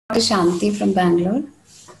Shanti from Bangalore.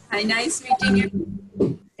 Hi, nice meeting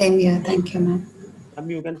you. Same here. Thank you, ma'am.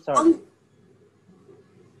 You can start.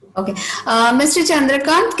 Okay. Mr.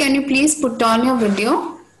 Chandrakant, can you please put on your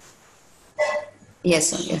video? Yes,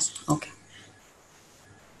 sir. Yes. Okay.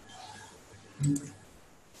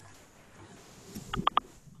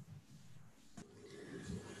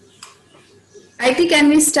 IT, can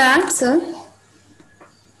we start, sir?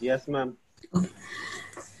 Yes, ma'am.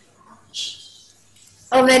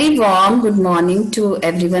 A very warm good morning to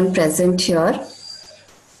everyone present here.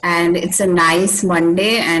 And it's a nice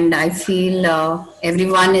Monday, and I feel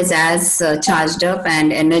everyone is as charged up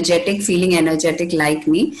and energetic, feeling energetic like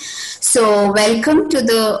me. So, welcome to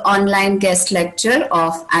the online guest lecture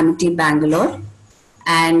of Amity Bangalore.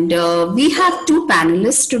 And we have two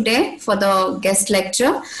panelists today for the guest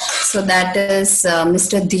lecture. So that is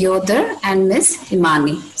Mr. Diodar and Ms.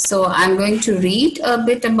 Himani. So I'm going to read a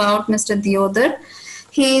bit about Mr. Diodar.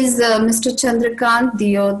 He is Mr. Chandrakant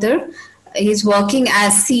Diodar. He's working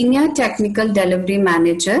as Senior Technical Delivery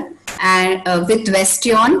Manager and with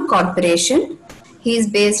Westion Corporation. He is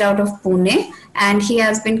based out of Pune, and he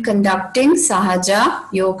has been conducting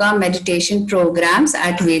Sahaja yoga meditation programs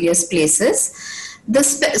at various places. The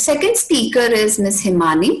second speaker is Ms.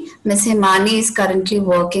 Himani. Ms. Himani is currently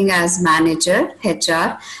working as manager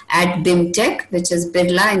HR at BIMTech, which is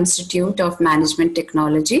Birla Institute of Management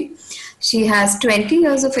Technology. She has 20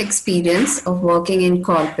 years of experience of working in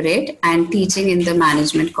corporate and teaching in the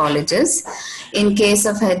management colleges. In case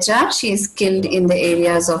of HR, she is skilled in the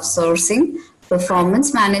areas of sourcing,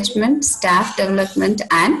 performance management, staff development,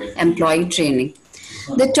 and employee training.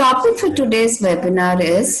 The topic for today's webinar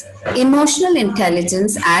is emotional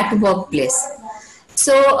intelligence at workplace.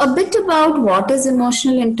 So a bit about what is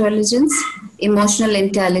emotional intelligence. Emotional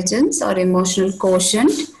intelligence or emotional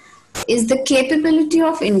quotient is the capability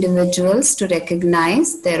of individuals to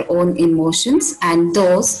recognize their own emotions and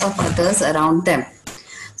those of others around them.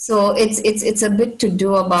 So it's a bit to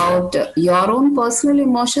do about your own personal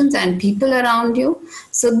emotions and people around you.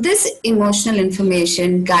 So this emotional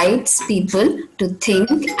information guides people to think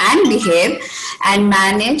and behave and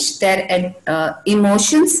manage their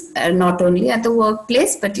emotions, not only at the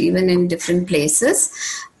workplace but even in different places.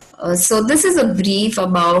 So this is a brief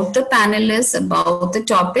about the panelists, about the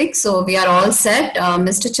topic. So we are all set.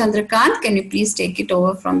 Mr. Chandrakant, can you please take it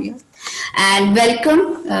over from here? And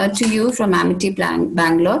welcome to you from Amity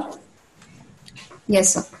Bangalore.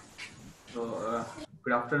 Yes, sir. So,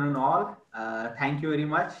 good afternoon all. Thank you very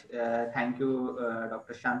much. Thank you,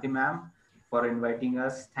 Dr. Shanti ma'am, for inviting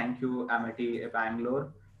us. Thank you, Amity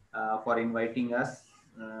Bangalore, for inviting us.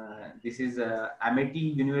 This is Amity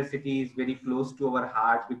University is very close to our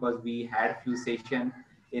heart because we had few sessions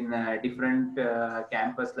in different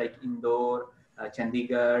campus like Indore,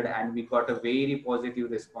 Chandigarh, and we got a very positive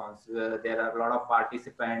response. There are a lot of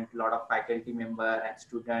participants, a lot of faculty member and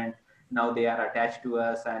student. Now they are attached to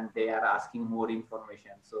us and they are asking more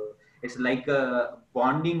information. So it's like a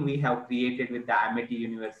bonding we have created with the Amity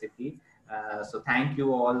University. So thank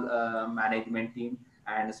you all management team,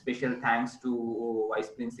 and special thanks to Vice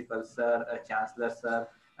Principal Sir, Chancellor Sir,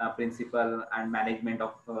 Principal and management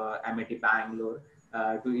of Amity Bangalore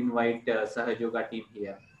to invite Sahaj Yoga team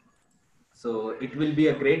here. So it will be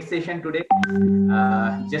a great session today.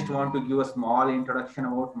 Just want to give a small introduction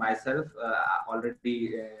about myself.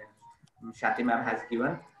 Already Shanti ma'am has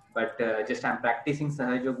given, but just I'm practicing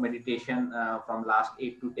Sahaj Yoga meditation from last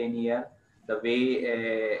 8 to 10 years. The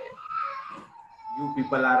way you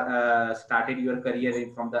people are started your career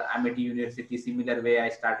from the Amity University, similar way I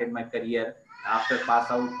started my career. After pass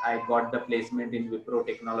out, I got the placement in Wipro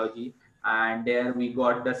Technology, and there we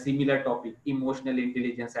got the similar topic, emotional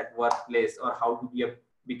intelligence at workplace, or how to be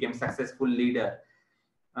become successful leader.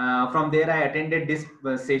 From there, I attended this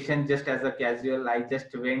session just as a casual. I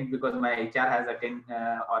just went because my HR has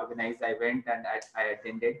organized. I went and I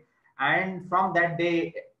attended. And from that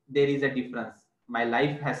day, there is a difference. My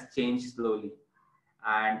life has changed slowly.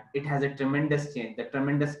 And it has a tremendous change. The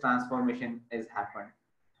tremendous transformation has happened.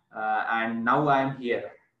 And now I am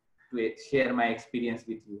here to share my experience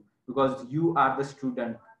with you, because you are the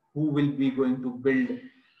student who will be going to build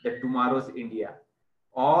the tomorrow's India.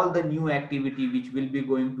 All the new activity which will be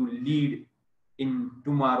going to lead in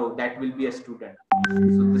tomorrow, that will be a student.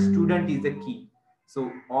 So the student is the key.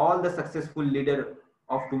 So all the successful leader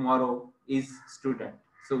of tomorrow is student.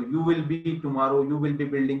 So you will be tomorrow, you will be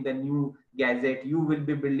building the new gadget, you will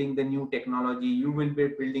be building the new technology, you will be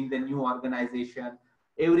building the new organization,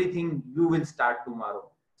 everything you will start tomorrow.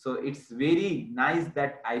 So it's very nice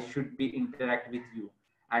that I should be interact with you,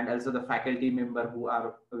 and also the faculty member who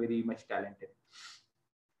are very much talented.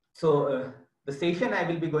 So The session I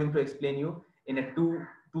will be going to explain you in a two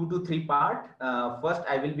to three part. First,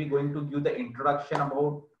 I will be going to give the introduction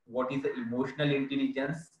about what is the emotional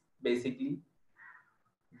intelligence, basically.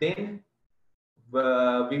 Then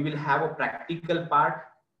we will have a practical part,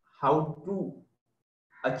 how to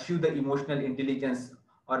achieve the emotional intelligence,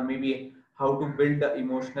 or maybe how to build the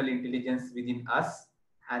emotional intelligence within us.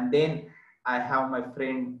 And then I have my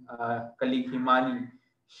friend, colleague Himani.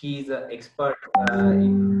 She is an expert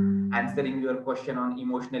in answering your question on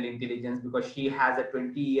emotional intelligence, because she has a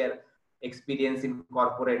 20-year experience in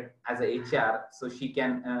corporate as a HR. So she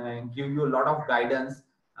can give you a lot of guidance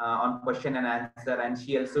on question and answer. And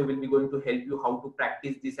she also will be going to help you how to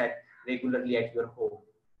practice this regularly at your home.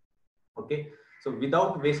 Okay. So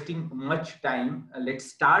without wasting much time, let's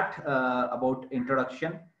start about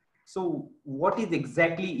introduction. So what is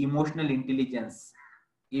exactly emotional intelligence?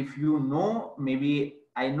 If you know, maybe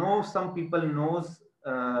I know some people knows,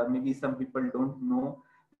 maybe some people don't know,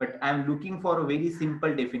 but I'm looking for a very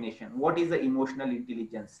simple definition. What is the emotional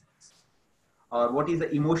intelligence? Or what is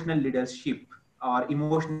the emotional leadership, or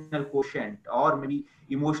emotional quotient, or maybe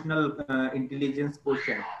emotional intelligence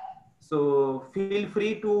quotient? So feel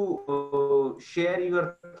free to share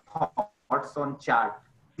your thoughts on chat.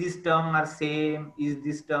 Is this term are same? Is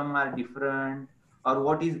this term are different? Or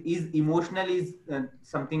what is emotional is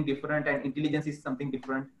something different and intelligence is something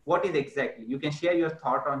different? What is exactly? You can share your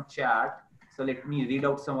thought on chat. So let me read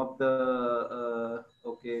out some of the,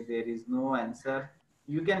 okay, there is no answer.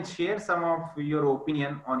 You can share some of your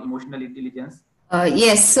opinion on emotional intelligence.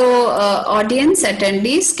 Yes, so audience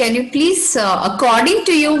attendees, can you please, according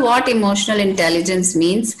to you, what emotional intelligence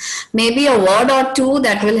means? Maybe a word or two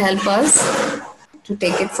that will help us to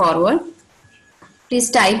take it forward.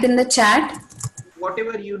 Please type in the chat.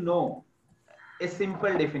 Whatever you know, a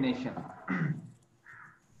simple definition.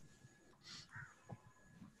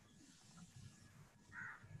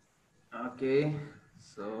 Okay,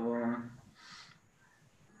 so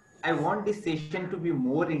I want this session to be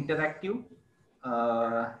more interactive.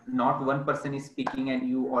 Not one person is speaking and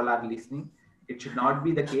you all are listening. It should not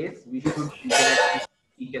be the case. We should interact with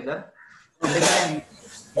each other. Understand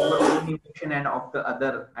your own emotion and of the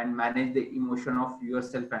other, and manage the emotion of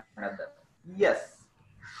yourself and other. Yes,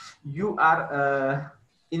 you are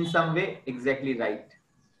in some way exactly right.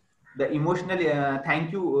 The emotional,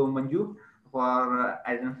 thank you, Manju, for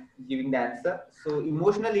giving the answer. So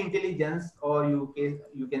emotional intelligence, or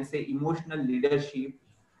you can say emotional leadership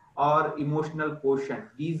or emotional quotient,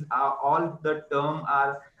 these are all the term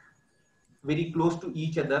are very close to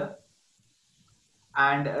each other.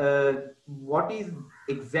 And what is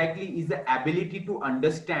exactly is the ability to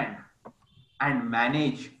understand and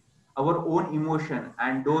manage our own emotion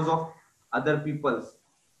and those of other peoples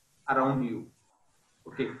around you.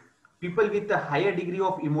 Okay, people with a higher degree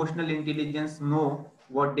of emotional intelligence know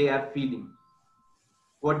what they are feeling,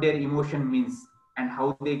 what their emotion means, and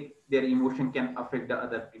how their emotion can affect the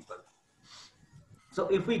other people. So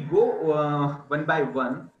if we go one by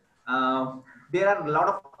one, there are a lot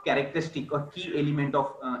of characteristic or key element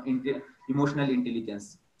of emotional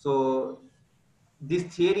intelligence. So this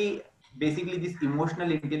theory, basically this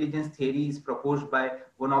emotional intelligence theory, is proposed by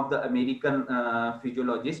one of the American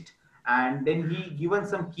physiologist, and then he given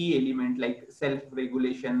some key element like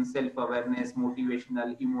self-regulation, self-awareness,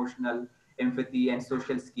 motivational, emotional, empathy, and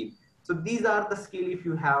social skill. So these are the skill, if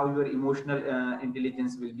you have, your emotional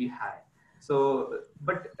intelligence will be high. So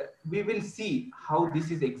but we will see how this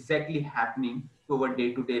is exactly happening to our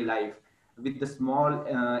day-to-day life with the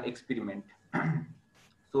small experiment.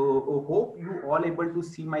 So hope you all able to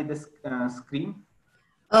see my this screen.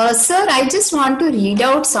 Sir, I just want to read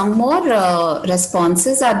out some more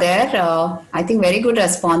responses are there. I think very good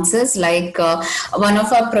responses. Like one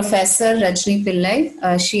of our professor, Rajni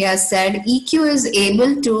Pillai, she has said EQ is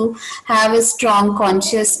able to have a strong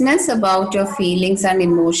consciousness about your feelings and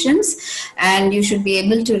emotions, and you should be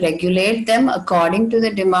able to regulate them according to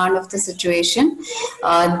the demand of the situation.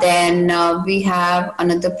 Then we have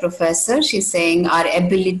another professor. She's saying our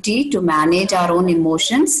ability to manage our own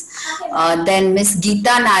emotions. Then Miss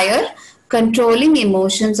Geeta Nair, controlling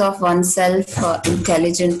emotions of oneself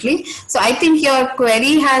intelligently. So I think your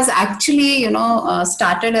query has actually,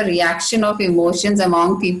 started a reaction of emotions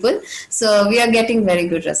among people. So we are getting very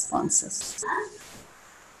good responses.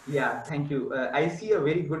 Yeah, thank you. I see a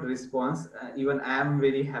very good response. Even I am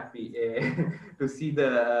very happy to see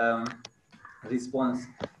the response.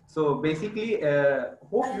 So basically,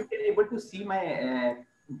 hope you can able to see my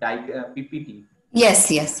PPT.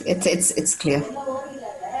 Yes, yes, it's clear.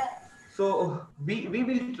 So we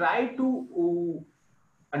will try to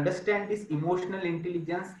understand this emotional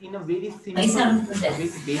intelligence in a very simple, a very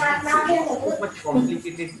basic way. It's too much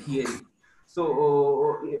complicated theory.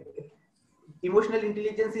 So emotional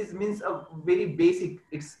intelligence is means a very basic.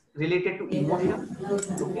 It's related to emotion.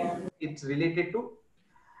 Okay, it's related to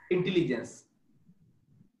intelligence.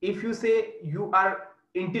 If you say you are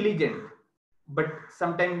intelligent, but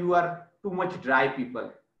sometimes you are too much dry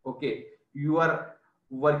people, okay, you are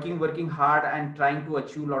working hard and trying to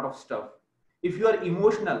achieve a lot of stuff. If you are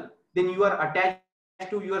emotional, then you are attached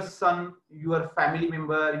to your son, your family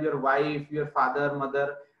member, your wife, your father,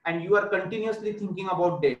 mother, and you are continuously thinking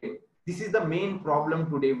about them. This is the main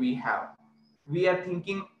problem today we have. We are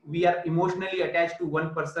thinking, we are emotionally attached to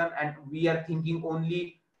one person, and we are thinking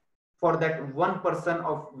only for that one person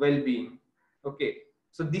of well-being. Okay,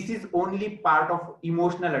 so this is only part of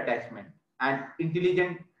emotional attachment. And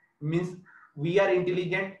intelligent means we are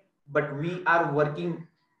intelligent, but we are working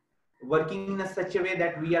in a such a way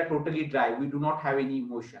that we are totally dry, we do not have any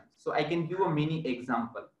emotion. So I can give a mini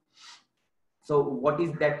example. So what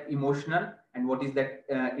is that emotional and what is that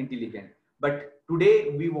intelligent? But today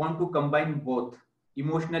we want to combine both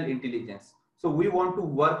emotional intelligence. So we want to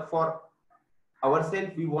work for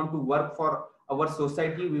ourselves, we want to work for our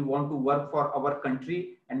society, we want to work for our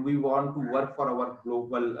country, and we want to work for our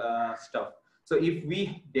global stuff. So if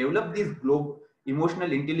we develop this global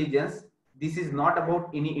emotional intelligence, this is not about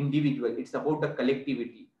any individual, it's about the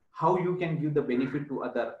collectivity. How you can give the benefit to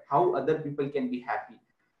other, how other people can be happy.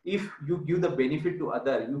 If you give the benefit to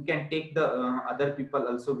other, you can take the other people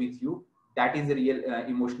also with you. That is a real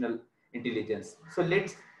emotional intelligence. So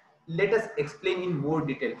let us explain in more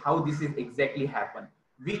detail how this is exactly happen.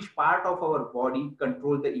 Which part of our body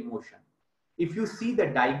control the emotion? If you see the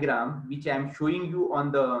diagram which I am showing you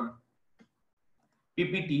on the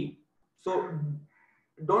PPT, so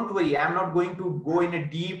don't worry, I'm not going to go in a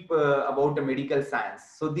deep about the medical science.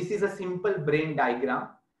 So this is a simple brain diagram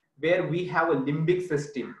where we have a limbic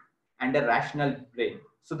system and a rational brain.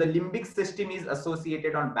 So the limbic system is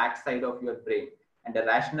associated on back side of your brain, and the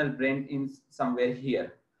rational brain is somewhere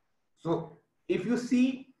here. So if you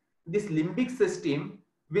see, this limbic system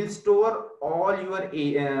will store all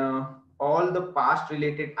the past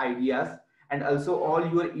related ideas, and also all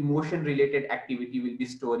your emotion related activity will be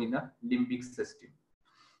stored in a limbic system.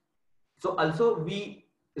 So also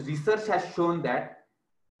research has shown that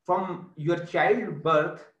from your child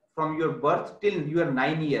birth, from your birth till you are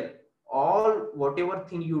 9 years, all whatever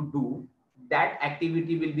thing you do, that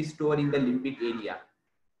activity will be stored in the limbic area.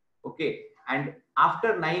 Okay, and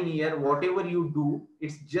after 9 years, whatever you do,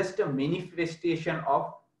 it's just a manifestation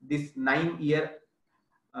of this 9 year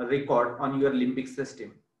record on your limbic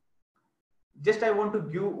system. Just I want to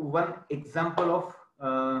give one example of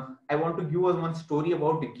I want to give us one story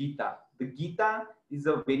about the Gita. The Gita is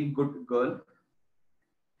a very good girl.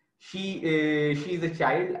 She is a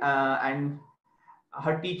child, and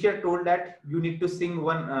her teacher told that you need to sing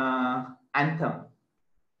one anthem.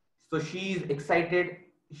 So she is excited.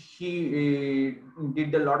 She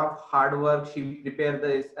did a lot of hard work. She prepared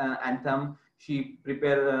this anthem. She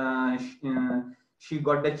prepared. She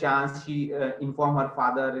got the chance. She informed her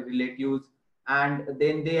father, relatives, and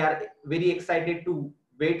then they are very excited to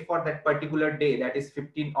wait for that particular day. That is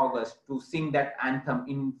 15 August to sing that anthem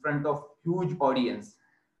in front of huge audience.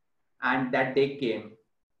 And that day came.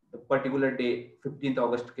 The particular day, 15th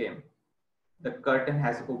August came. The curtain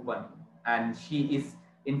has opened, and she is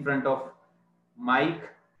in front of mic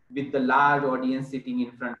with the large audience sitting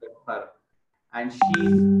in front of her, and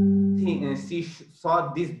she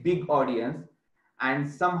saw this big audience, and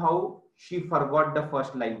somehow she forgot the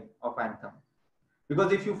first line of anthem.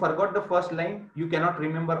 Because if you forgot the first line, you cannot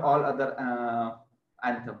remember all other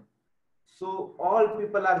anthem. So all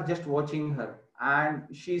people are just watching her, and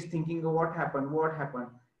she's thinking, what happened.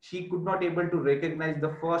 She could not able to recognize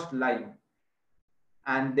the first line,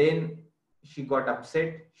 and then she got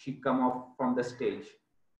upset. She come off from the stage.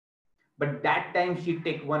 But that time she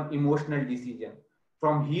take one emotional decision.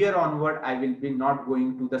 From here onward, I will be not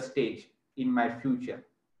going to the stage in my future.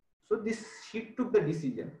 So this, she took the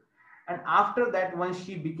decision. And after that, once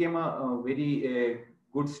she became a very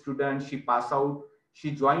good student, she passed out. She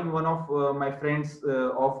joined one of my friend's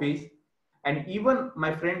office. And even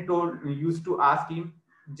my friend used to ask him,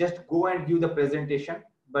 just go and give the presentation.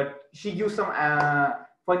 But she gives some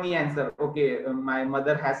funny answer. Okay, my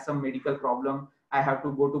mother has some medical problem. I have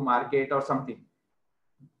to go to market or something.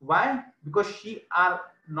 Why? Because she are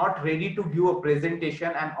not ready to give a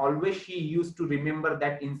presentation, and always she used to remember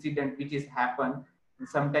that incident which has happened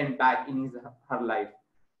sometime back in her life.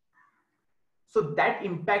 So that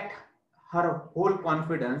impact her whole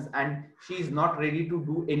confidence, and she is not ready to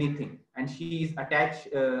do anything. and she is attached,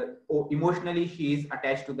 emotionally she is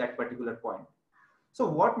attached to that particular point. So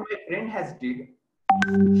what my friend has did,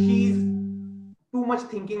 she's too much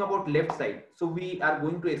thinking about left side. So we are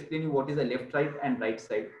going to explain you what is a left side and right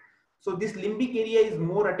side. So this limbic area is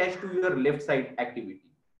more attached to your left side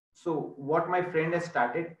activity. So what my friend has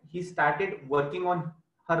started, he started working on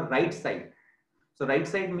her right side. So right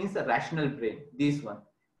side means a rational brain, this one.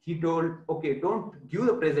 He told, okay, don't give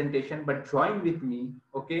the presentation, but join with me,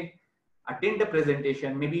 okay? Attend the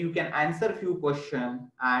presentation. Maybe you can answer a few questions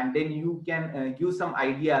and then you can give some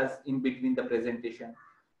ideas in between the presentation.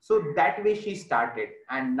 So that way she started,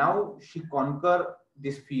 and now she conquer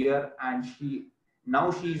this fear, and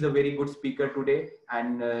now she is a very good speaker today,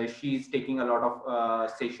 and she is taking a lot of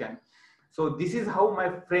session. So this is how my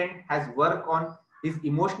friend has worked on his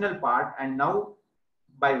emotional part, and now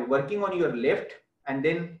by working on your left and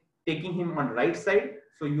then taking him on right side,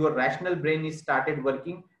 so your rational brain is started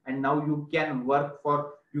working, and now you can work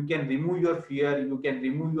for, you can remove your fear, you can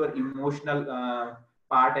remove your emotional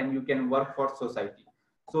part, and you can work for society.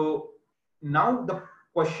 So now the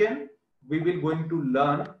question, we will going to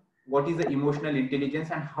learn what is the emotional intelligence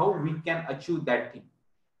and how we can achieve that thing.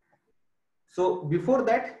 So before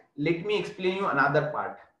that, let me explain you another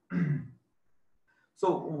part.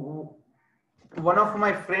 So one of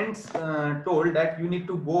my friends told that you need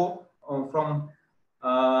to go from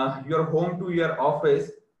your home to your office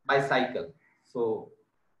by cycle. So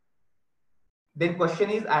then question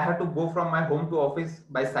is, I have to go from my home to office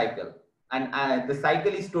by cycle, and the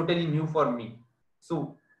cycle is totally new for me.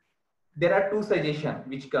 So there are two suggestions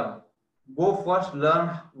which come. Go first,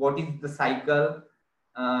 learn what is the cycle,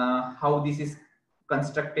 how this is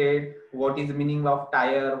constructed, what is the meaning of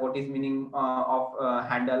tire, what is meaning of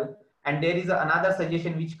handle. And there is another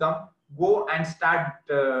suggestion which come, go and start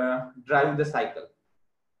drive the cycle.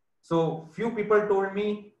 So few people told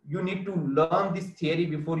me you need to learn this theory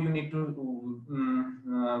before you need to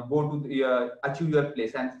go to the, achieve your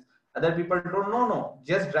place. And other people told, no,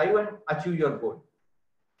 just drive and achieve your goal.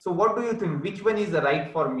 So what do you think? Which one is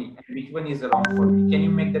right for me and which one is wrong for me? Can you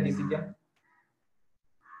make the decision?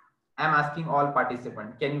 I'm asking all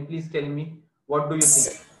participants. Can you please tell me, what do you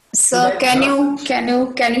think? So can you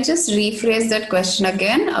just rephrase that question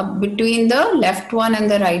again, between the left one and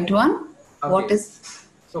the right one? Okay. What is?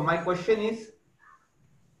 So my question is,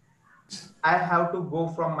 I have to go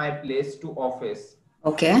from my place to office.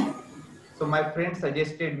 Okay. So my friend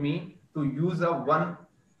suggested me to use a one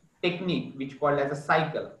technique which called as a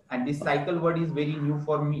cycle, and this cycle word is very new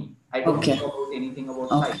for me. I don't know about anything about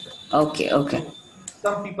cycle. Okay. So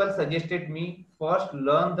some people suggested me first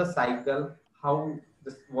learn the cycle, how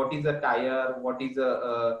this, what is a tire, what is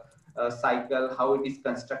a cycle, how it is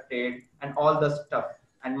constructed, and all the stuff.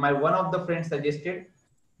 And my one of the friends suggested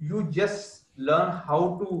you just learn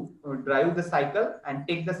how to drive the cycle and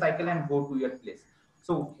take the cycle and go to your place.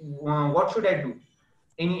 So what should I do?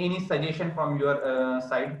 Any suggestion from your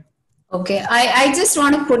side? Okay, I just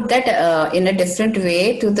want to put that in a different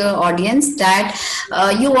way to the audience, that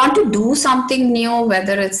you want to do something new,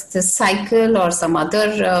 whether it's the cycle or some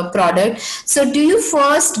other product. So do you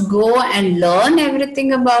first go and learn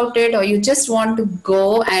everything about it, or you just want to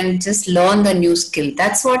go and just learn the new skill?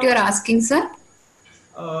 That's what you're asking, sir?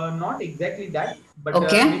 Not exactly that, but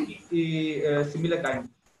Okay. maybe similar kind.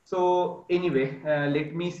 So anyway,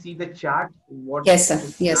 let me see the chart. What Yes, sir.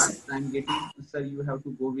 chart Yes, sir. I'm getting? Sir, you have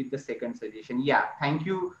to go with the second suggestion. Yeah, thank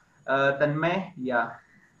you, Tanmay. Yeah.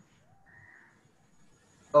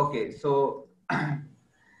 Okay, so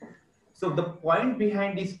so the point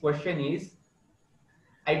behind this question is,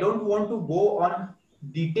 I don't want to go on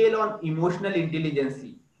detail on emotional intelligence.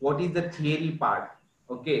 What is the theory part?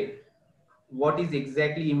 Okay, what is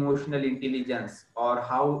exactly emotional intelligence or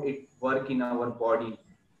how it work in our body,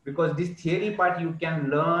 because this theory part you can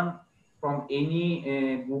learn from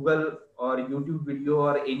any Google or YouTube video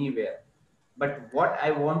or anywhere. But what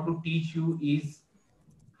I want to teach you is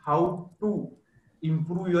how to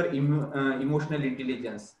improve your emotional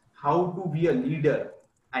intelligence, how to be a leader.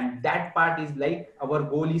 And that part is like, our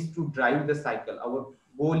goal is to drive the cycle, our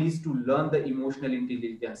goal is to learn the emotional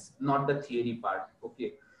intelligence, not the theory part.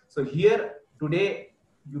 Okay, so here today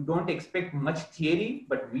you don't expect much theory,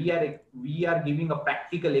 but we are giving a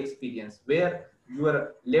practical experience where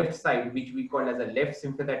your left side, which we call as a left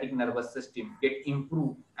sympathetic nervous system, get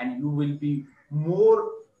improved, and you will be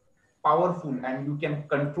more powerful, and you can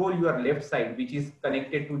control your left side, which is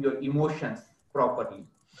connected to your emotions properly.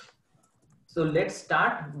 So let's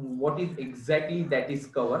start what is exactly that is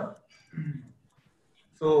covered.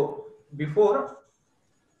 So before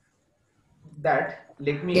that,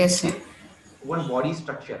 let me Yes, sir. explain one body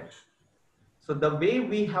structure. So the way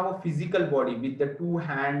we have a physical body with the two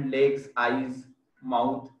hands, legs, eyes,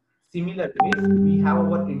 mouth, similar way we have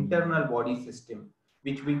our internal body system,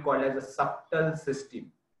 which we call as a subtle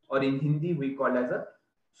system, or in Hindi we call as a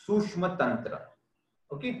Sushma Tantra.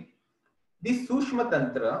 Okay, this Sushma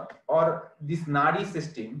Tantra or this Nadi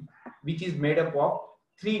system, which is made up of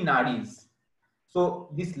 3 Nadis. So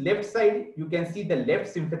this left side, you can see the left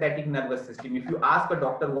sympathetic nervous system. If you ask a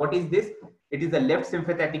doctor, what is this? It is the left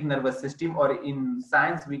sympathetic nervous system, or in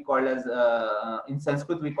science we call as, in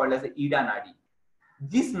Sanskrit we call as the Ida Nadi.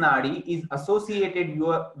 This Nadi is associated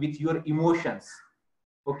with your emotions.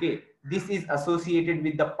 Okay, this is associated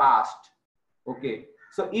with the past. Okay,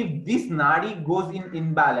 so if this Nadi goes in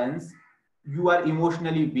imbalance, you are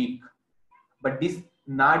emotionally weak. But this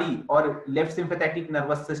Nadi or left sympathetic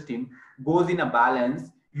nervous system goes in a balance,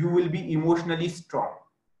 you will be emotionally strong.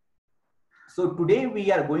 So today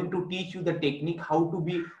we are going to teach you the technique how to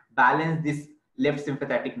be balance this left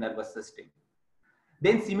sympathetic nervous system.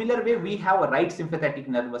 Then similar way we have a right sympathetic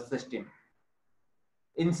nervous system.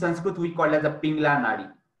 In Sanskrit we call it as a Pingla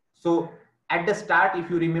Nadi. So at the start, if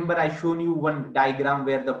you remember, I shown you one diagram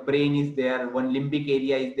where the brain is there, one limbic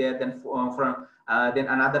area is there, then then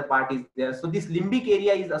another part is there. So this limbic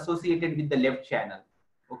area is associated with the left channel.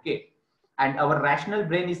 Okay, and our rational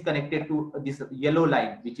brain is connected to this yellow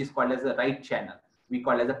line, which is called as a right channel. We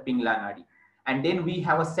call as a Pingla Nadi. And then we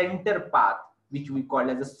have a center path, which we call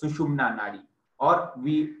as a Sushumna Nadi. Or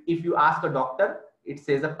if you ask a doctor, it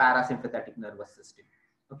says a parasympathetic nervous system.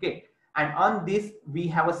 Okay. And on this, we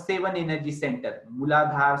have a 7 energy center: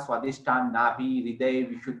 Muladhara, Swadhisthana, Nabhi, Hriday,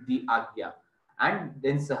 Vishuddhi, Agya, and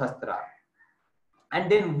then Sahasrara.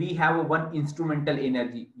 And then we have a one instrumental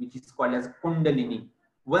energy, which is called as Kundalini.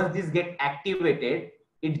 Once this get activated,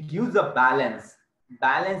 it gives a balance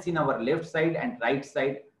in our left side and right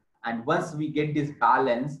side. And once we get this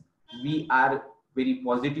balance, we are very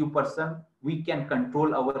positive person. We can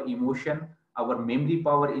control our emotion, our memory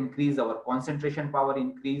power increase, our concentration power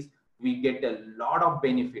increase. We get a lot of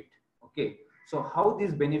benefit. Okay, so how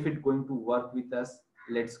this benefit going to work with us?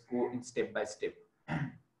 Let's go in step by step.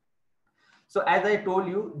 So as I told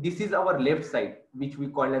you, this is our left side, which we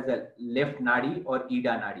call as a left nadi or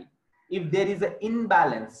Ida nadi. If there is an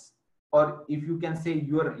imbalance, or if you can say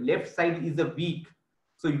your left side is a weak,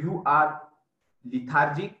 so you are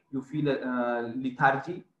lethargic, you feel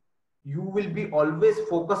lethargy, you will be always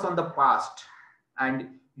focused on the past, and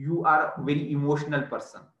you are a very emotional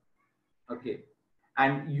person. Okay,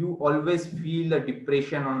 and you always feel a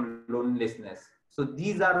depression or loneliness. So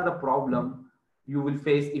these are the problem you will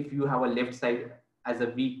face if you have a left side as a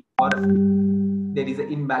weak, or there is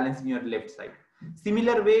an imbalance in your left side.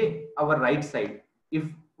 Similar way, our right side, if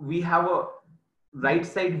we have a right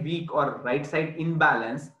side weak or right side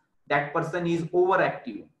imbalance, that person is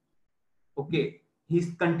overactive. Okay,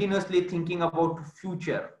 he's continuously thinking about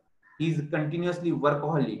future, he's continuously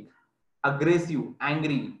workaholic, aggressive,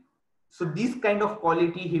 angry. So this kind of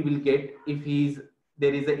quality he will get if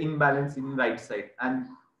there is an imbalance in right side. And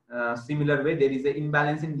similar way, there is an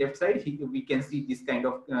imbalance in left side, we can see this kind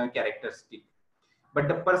of characteristic. But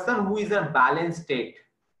the person who is in a balanced state,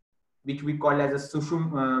 which we call as a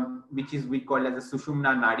sushumna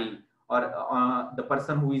nadi, or the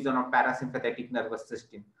person who is on a parasympathetic nervous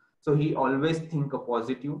system. So he always think a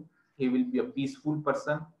positive, he will be a peaceful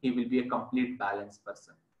person, he will be a complete balanced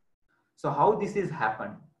person. So how this is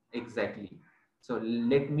happened exactly? So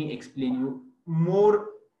let me explain you more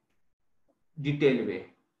detailed way.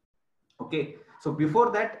 Okay, so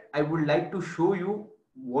before that, I would like to show you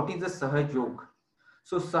what is a Sahaj Yoga.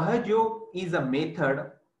 So Sahaj Yoga is a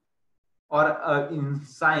method, or in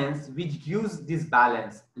science, which gives this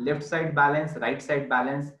balance, left side balance, right side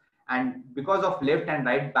balance. And because of left and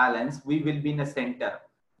right balance, we will be in a center.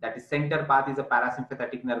 That is, center path is a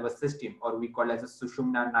parasympathetic nervous system, or we call as a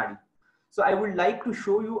Sushumna Nadi. So I would like to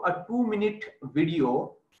show you a 2-minute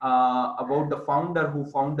video about the founder who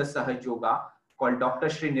found the Sahaj Yoga, called Dr.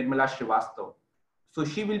 Shri Nirmala Srivastava. So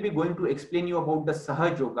she will be going to explain you about the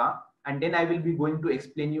Sahaj Yoga, and then I will be going to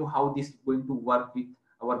explain you how this is going to work with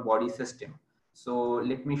our body system. So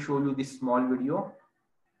let me show you this small video.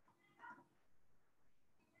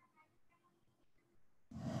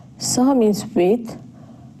 Sah means with,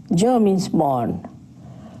 Ja means born.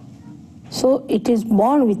 So it is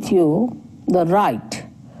born with you the right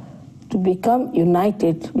to become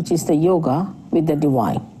united, which is the yoga, with the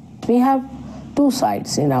divine. We have 2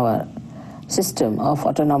 sides in our system of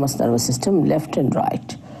autonomous nervous system, left and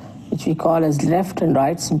right, which we call as left and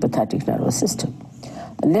right sympathetic nervous system.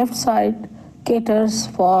 The left side caters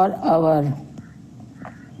for our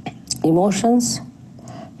emotions,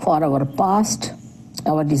 for our past,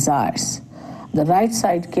 our desires. The right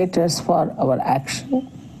side caters for our action,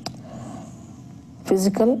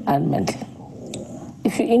 physical and mental.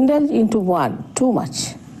 If you indulge into one too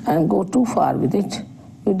much and go too far with it,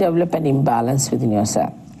 you develop an imbalance within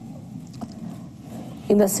yourself.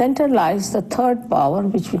 In the center lies the third power,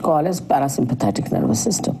 which we call as parasympathetic nervous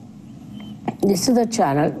system. This is the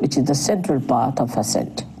channel which is the central path of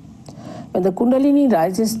ascent. When the Kundalini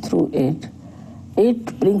rises through it,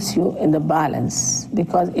 it brings you in the balance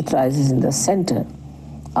because it rises in the center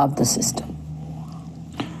of the system.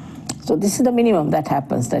 So this is the minimum that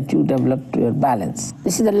happens, that you develop your balance.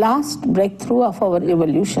 This is the last breakthrough of our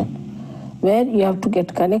evolution, where you have to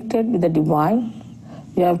get connected with the divine,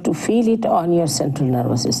 you have to feel it on your central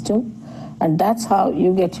nervous system, and that's how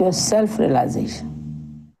you get your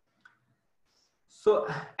self-realization. So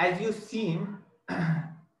as you've seen,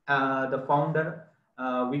 the founder,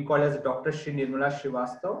 we call as Dr. Shri Nirmala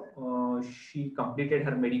Srivastav. She completed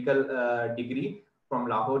her medical degree from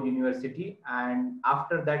Lahore University, and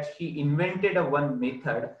after that she invented a one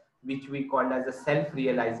method which we call as a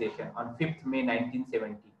self-realization on 5th May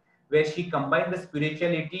 1970, where she combined the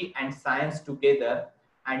spirituality and science together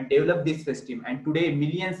and developed this system. And today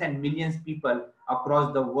millions and millions people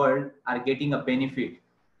across the world are getting a benefit.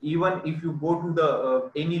 Even if you go to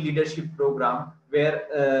the any leadership program where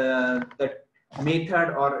the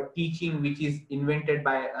method or teaching which is invented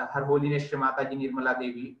by Her Holiness Shri Mataji Nirmala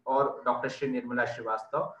Devi or Dr. Shri Nirmala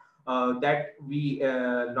Srivastav, that we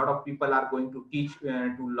lot of people are going to teach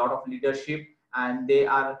to a lot of leadership, and they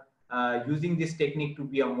are using this technique to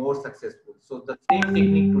be a more successful. So the same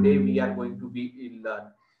technique today we are going to be learn.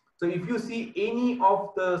 So if you see any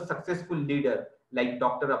of the successful leader like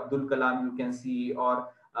Dr. Abdul Kalam, you can see, or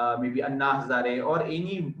maybe Anna Hazare or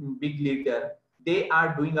any big leader, they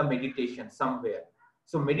are doing a meditation somewhere.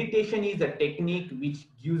 So meditation is a technique which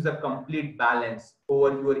gives a complete balance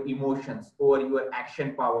over your emotions, over your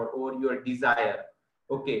action power, over your desire.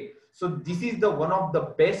 Okay, so this is the one of the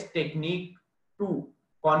best technique to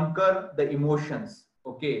conquer the emotions.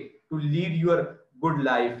 Okay, to lead your good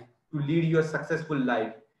life, to lead your successful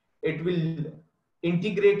life. It will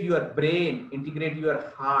integrate your brain, integrate your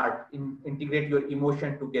heart, integrate your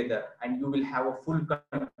emotion together, and you will have a full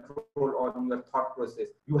control on your thought process.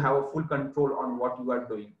 You have a full control on what you are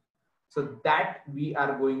doing. So that we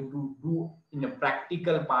are going to do in a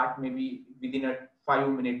practical part, maybe within a 5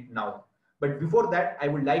 minute now. But before that, I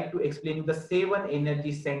would like to explain you the 7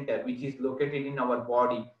 energy center which is located in our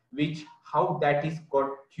body, which how that is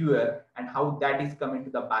got cure and how that is coming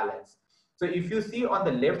to the balance. So if you see on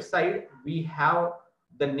the left side, we have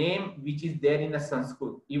the name which is there in a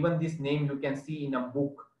Sanskrit. Even this name you can see in a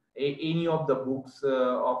book, any of the books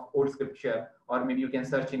of old scripture, or maybe you can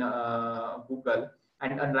search in Google.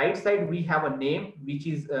 And on right side, we have a name which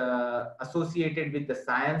is associated with the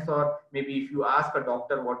science, or maybe if you ask a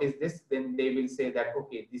doctor, what is this? Then they will say that,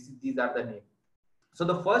 okay, these are the names. So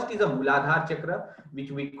the first is a Muladhara chakra, which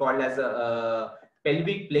we call as a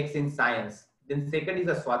pelvic plex in science. Then second is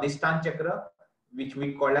a Swadhisthana chakra, which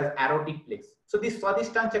we call as aortic plex. So this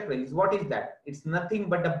Swadhisthana chakra is, what is that? It's nothing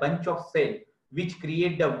but a bunch of cells which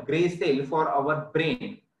create the gray cell for our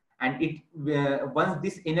brain. And it once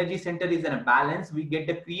this energy center is in a balance, we get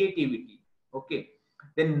the creativity. Okay.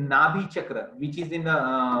 Then Nabhi chakra, which is in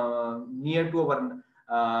the near to our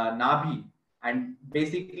Nabhi. And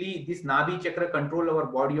basically this Nabhi chakra control our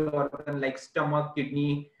body organ like stomach,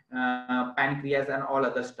 kidney, pancreas, and all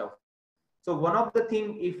other stuff. So one of the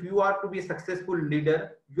thing, if you are to be a successful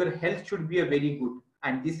leader, your health should be a very good.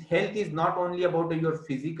 And this health is not only about your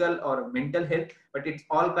physical or mental health, but it's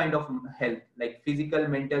all kind of health, like physical,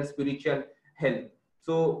 mental, spiritual health.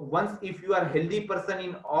 So once if you are a healthy person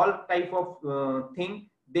in all type of thing,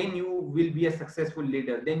 then you will be a successful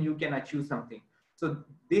leader. Then you can achieve something. So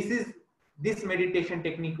this meditation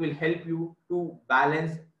technique will help you to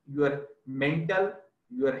balance your mental,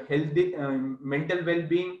 your healthy, mental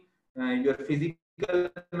well-being, your physical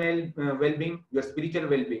well-being, your spiritual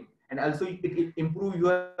well-being, and also it improve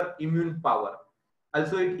your immune power.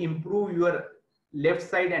 Also it improve your left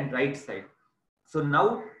side and right side. So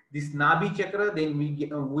now this Nabhi chakra, then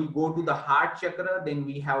we go to the heart chakra, then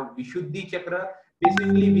we have Vishuddhi chakra.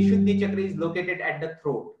 Basically Vishuddhi chakra is located at the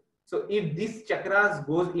throat. So if this chakras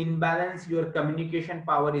goes imbalance, your communication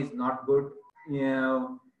power is not good.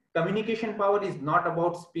 Communication power is not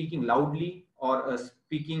about speaking loudly or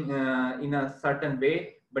speaking in a certain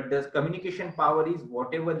way, but the communication power is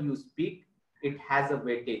whatever you speak, it has a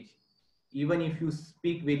weightage. Even if you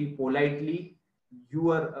speak very politely,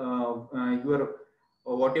 your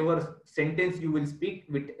whatever sentence you will speak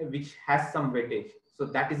which has some weightage. So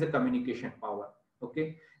that is a communication power.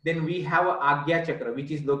 Okay. Then we have a Agya chakra,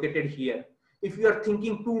 which is located here. if you are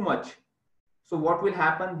thinking too much, so what will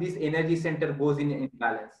happen? This energy center goes in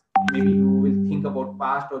imbalance. Maybe you will think about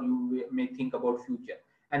past, or you may think about future.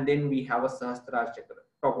 And then we have a Sahasrara chakra,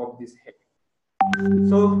 top of this head.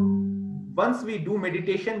 So once we do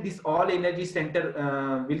meditation, this all energy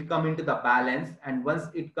center will come into the balance. And once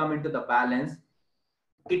it come into the balance,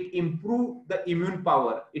 it improve the immune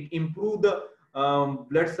power, it improve the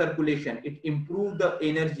blood circulation, it improve the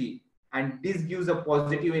energy, and this gives a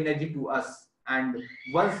positive energy to us. And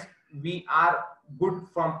once we are good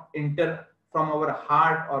from our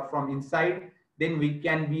heart or from inside, then we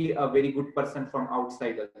can be a very good person from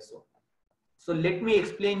outside also. So let me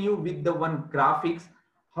explain you with the one graphics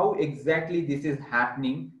how exactly this is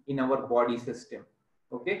happening in our body system.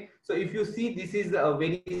 Okay, so if you see, this is a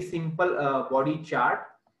very simple body chart.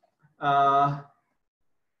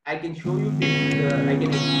 I can show you this, I can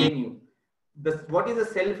explain you. What is a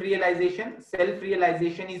self-realization?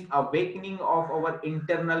 Self-realization is awakening of our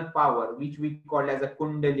internal power, which we call as a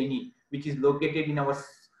kundalini, which is located in our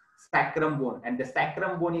sacrum bone. And the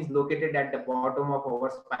sacrum bone is located at the bottom of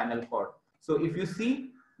our spinal cord. So if you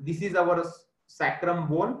see, this is our sacrum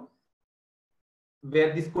bone,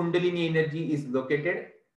 where this kundalini energy is located.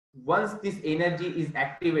 Once this energy is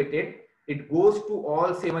activated, it goes to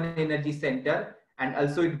all 7 energy center, and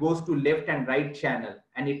also it goes to left and right channel,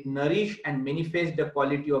 and it nourish and manifest the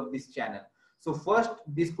quality of this channel. So first,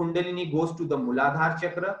 this kundalini goes to the Muladhara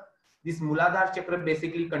chakra. This Muladhara chakra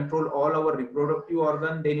basically control all our reproductive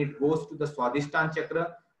organ. Then it goes to the Swadhisthana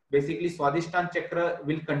chakra. Basically, Swadhisthana chakra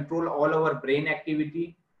will control all our brain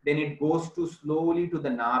activity. Then it goes to slowly to the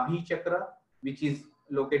Nabhi chakra, which is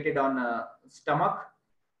located on stomach.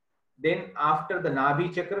 Then after the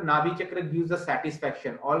Nabhi chakra gives us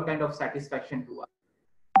satisfaction, all kind of satisfaction to us.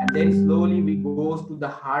 And then slowly we goes to the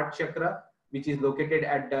heart chakra, which is located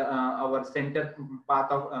at our center path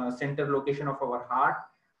of center location of our heart.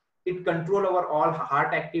 It control our all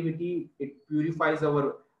heart activity. It purifies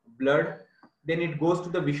our blood. Then it goes to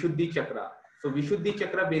the Vishuddhi chakra. So Vishuddhi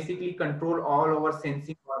chakra basically control all our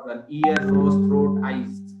sensing organ, ear, nose, throat,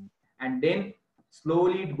 eyes. And then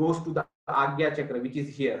slowly it goes to the Agya chakra, which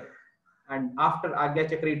is here. And after Agya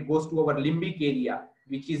chakra, it goes to our limbic area,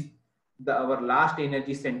 which is our last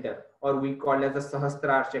energy center, or we call as the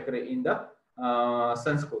Sahasrara chakra in the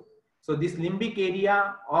Sanskrit. So this limbic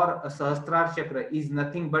area or Sahasrara chakra is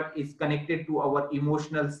nothing but is connected to our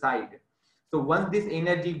emotional side. So once this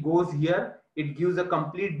energy goes here, it gives a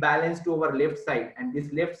complete balance to our left side, and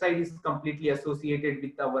this left side is completely associated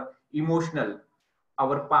with our emotional,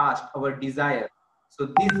 our past, our desire.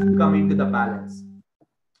 So this come into the balance.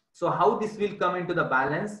 So how this will come into the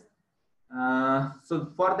balance?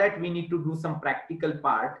 So for that, we need to do some practical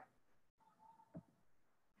part.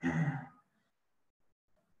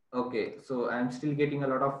 Okay, so I'm still getting a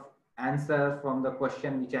lot of answer from the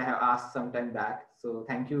question which I have asked some time back. So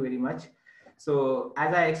thank you very much. So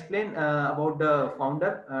as I explained about the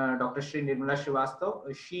founder, Dr. Shri Nirmala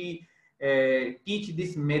Srivastav, she teach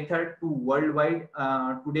this method to worldwide.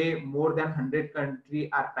 Today, more than 100 countries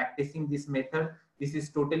are practicing this method. This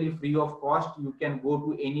is totally free of cost. You can go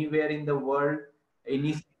to anywhere in the world,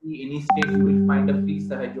 any city, any state, you will find a free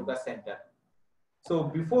Sahaj Yoga center. So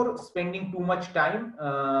before spending too much time,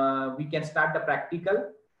 we can start the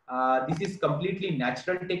practical. This is completely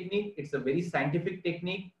natural technique. It's a very scientific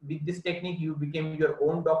technique. With this technique, you become your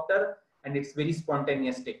own doctor, and it's very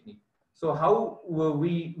spontaneous technique. So how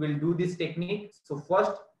we will do this technique? So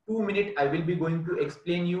first 2 minutes, I will be going to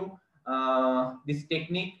explain you this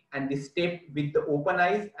technique and this step with the open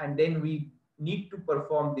eyes, and then we need to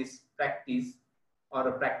perform this practice or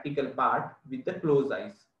a practical part with the closed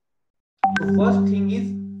eyes. So first thing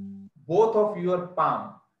is, both of your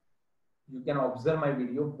palm, you can observe my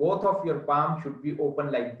video, both of your palm should be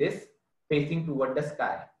open like this, facing toward the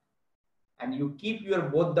sky, and you keep your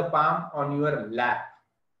both the palm on your lap.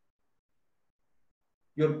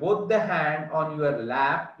 Your both the hand on your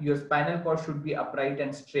lap, your spinal cord should be upright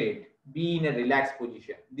and straight. Be in a relaxed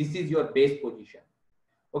position. This is your base position.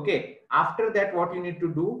 Okay. After that, what you need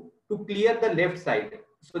to do to clear the left side.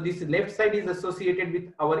 So this left side is associated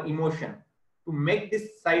with our emotion. To make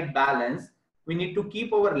this side balance, we need to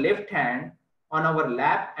keep our left hand on our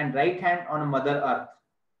lap and right hand on Mother Earth.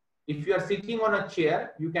 If you are sitting on a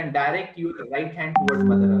chair, you can direct your right hand towards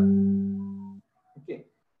Mother Earth. Okay.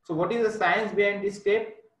 So what is the science behind this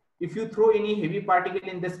step? If you throw any heavy particle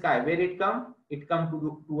in the sky, where it come? It come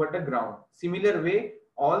toward the ground. Similar way,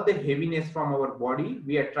 all the heaviness from our body,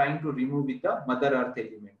 we are trying to remove with the Mother Earth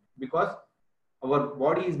element, because our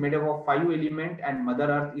body is made up of 5 elements and Mother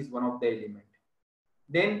Earth is one of the elements.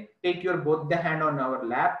 Then take your both the hand on our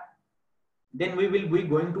lap. Then we will be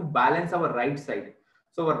going to balance our right side.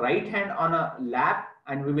 So our right hand on a lap,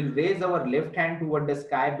 and we will raise our left hand toward the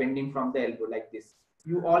sky, bending from the elbow like this.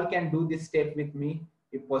 You all can do this step with me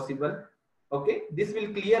if possible. Okay, this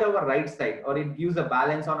will clear our right side, or it gives a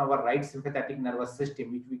balance on our right sympathetic nervous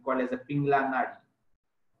system, which we call as a pingla nadi.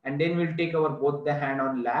 And then we'll take our both the hand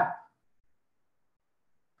on lap.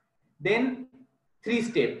 Then 3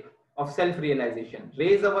 step of self-realization.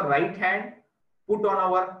 Raise our right hand, put on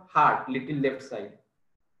our heart, little left side.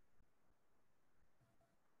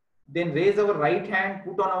 Then raise our right hand,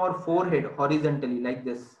 put on our forehead horizontally like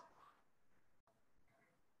this.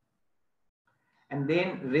 And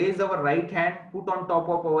then raise our right hand, put on top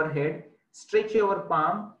of our head, stretch our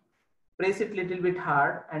palm, press it little bit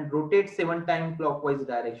hard, and rotate 7 times clockwise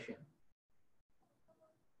direction.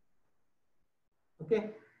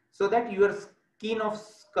 Okay, so that your skin of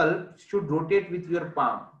skull should rotate with your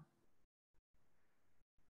palm.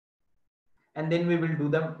 And then we will do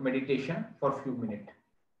the meditation for a few minutes.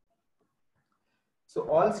 So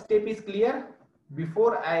all step is clear.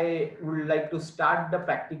 Before I would like to start the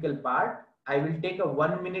practical part, I will take a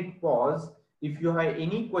 1 minute pause. If you have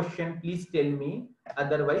any question, please tell me.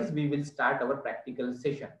 Otherwise, we will start our practical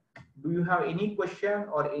session. Do you have any question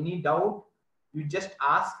or any doubt? You just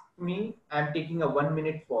ask me. I'm taking a 1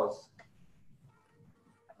 minute pause.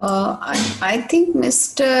 I think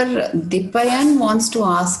Mr. Dipayan wants to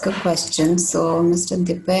ask a question. So, Mr.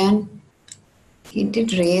 Dipayan, he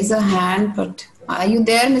did raise a hand, but are you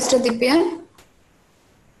there, Mr. Dipayan?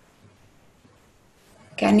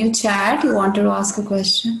 Can you chat? You wanted to ask a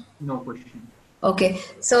question? No question. Okay,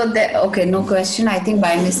 so no question. I think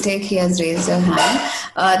by mistake he has raised a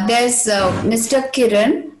hand. There's Mr.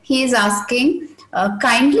 Kiran. He is asking,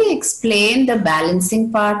 kindly explain the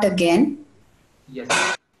balancing part again. Yes.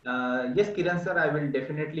 Yes, Kiran sir, I will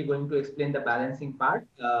definitely going to explain the balancing part.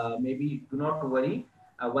 Maybe do not worry.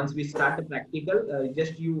 Once we start the practical,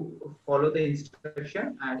 just you follow the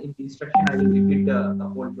instruction, and in the instruction I will repeat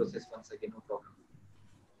the whole process once again, no problem.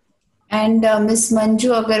 And Ms.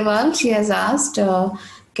 Manju Agarwal, she has asked,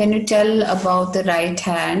 can you tell about the right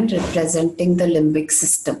hand representing the limbic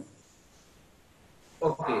system?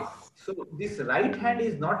 Okay, so this right hand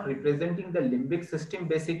is not representing the limbic system.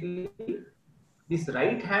 Basically, this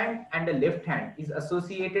right hand and the left hand is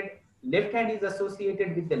associated. Left hand is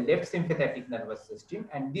associated with the left sympathetic nervous system,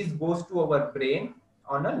 and this goes to our brain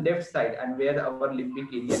on a left side, and where our limbic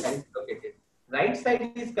area is located. Right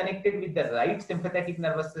side is connected with the right sympathetic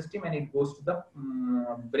nervous system, and it goes to the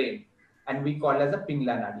brain, and we call as a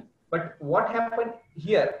pingla nadi. But what happened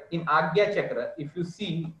here in Agya chakra, if you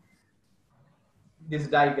see this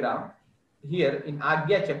diagram here in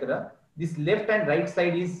Agya chakra, this left and right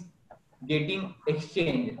side is getting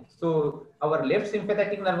exchanged. So our left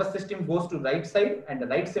sympathetic nervous system goes to right side, and the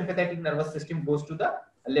right sympathetic nervous system goes to the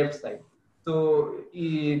left side. So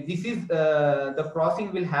this is the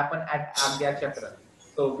crossing will happen at Agya chakra.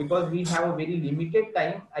 So because we have a very limited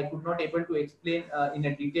time, I could not able to explain in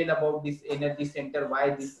a detail about this energy center, why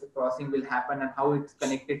this crossing will happen and how it's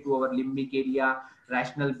connected to our limbic area,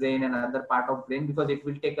 rational brain and other part of brain, because it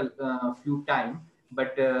will take a few time.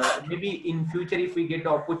 But maybe in future, if we get the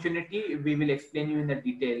opportunity, we will explain you in a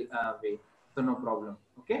detailed way. So no problem.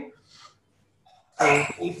 Okay.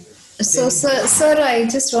 So, sir, I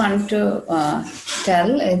just want to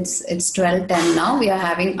tell it's 12:10 now. We are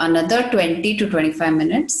having another 20 to 25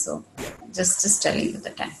 minutes. So just telling you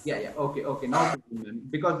the time. Yeah. Okay. Now,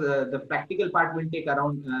 because the practical part will take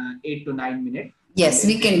around 8 to 9 minutes. Yes,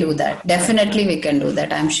 we can do that. Definitely, we can do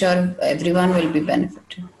that. I'm sure everyone will be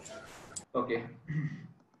benefited. Okay.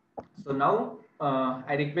 So now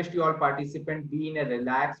I request you all participants be in a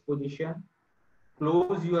relaxed position.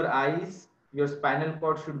 Close your eyes. Your spinal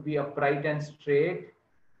cord should be upright and straight.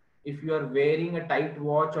 If you are wearing a tight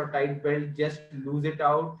watch or tight belt, just lose it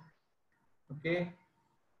out. Okay.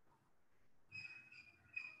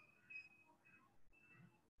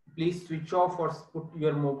 Please switch off or put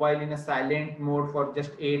your mobile in a silent mode for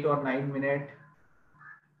just 8 or 9 minutes.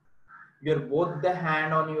 Both the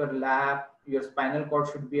hand on your lap. Your spinal cord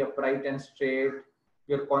should be upright and straight.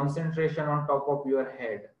 Your concentration on top of your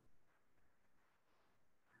head.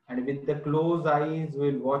 And with the closed eyes,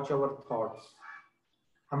 we'll watch our thoughts.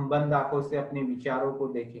 हम बंद आंखों से अपने विचारों को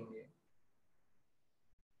देखेंगे.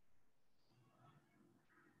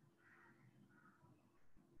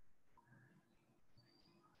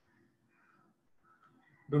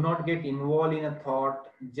 Do not get involved in a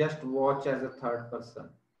thought. Just watch as a third person.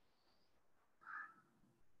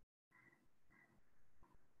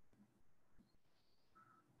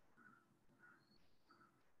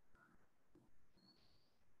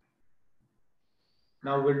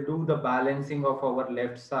 Now we'll do the balancing of our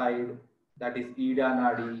left side, that is Ida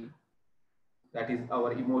Nadi, that is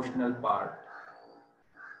our emotional part.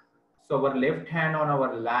 So our left hand on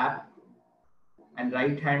our lap and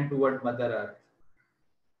right hand toward Mother Earth.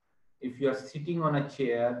 If you are sitting on a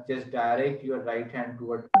chair, just direct your right hand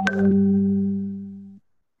toward Mother Earth.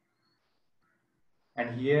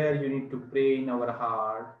 And here you need to pray in our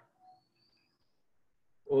heart,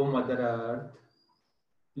 O Mother Earth,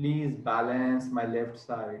 please balance my left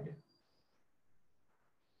side.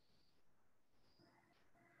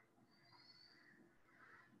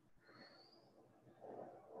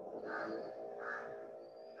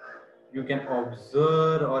 You can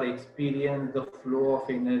observe or experience the flow of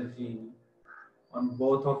energy on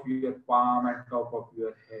both of your palm and top of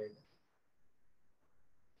your head.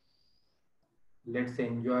 Let's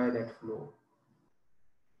enjoy that flow.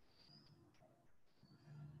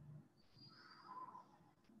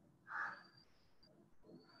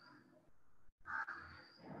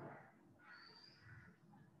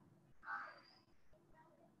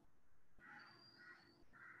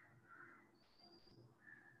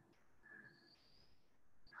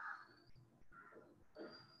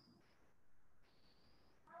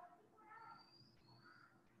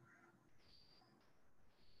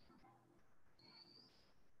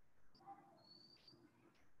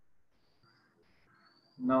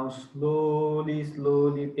 Now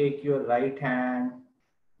slowly take your right hand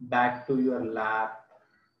back to your lap.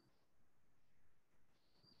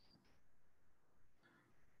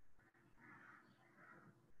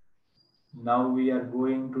 Now we are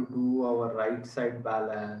going to do our right side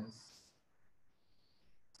balance.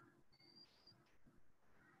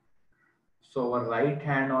 So our right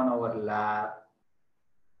hand on our lap,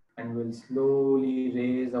 and we'll slowly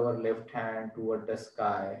raise our left hand toward the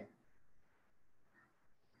sky,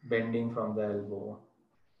 bending from the elbow.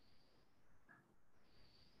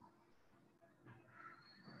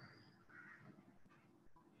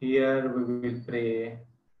 Here we will pray,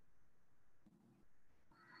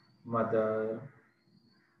 Mother,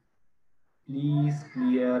 please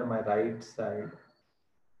clear my right side.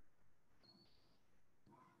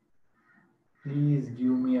 Please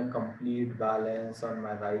give me a complete balance on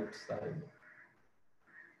my right side.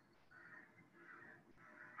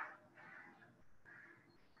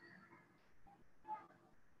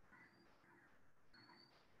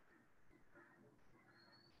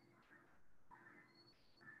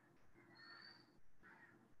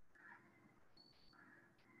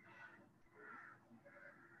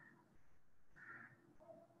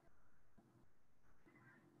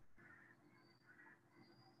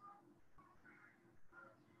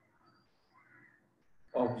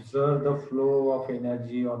 Observe the flow of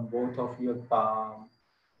energy on both of your palm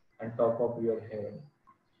and top of your head.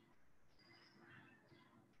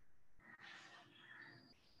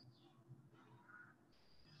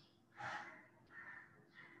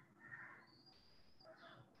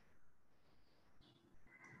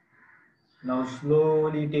 Now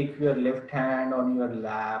slowly take your left hand on your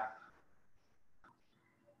lap.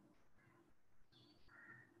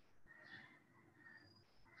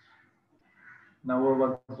 Now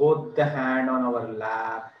over both the hand on our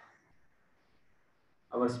lap,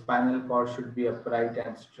 our spinal cord should be upright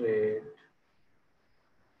and straight.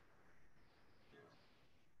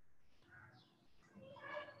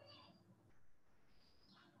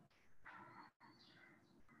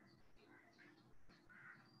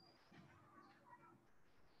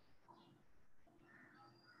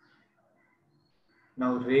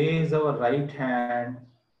 Now raise our right hand,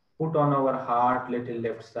 put on our heart, little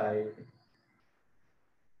left side.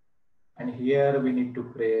 And here we need to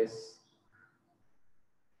press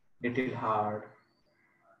little hard.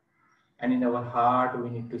 And in our heart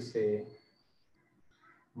we need to say,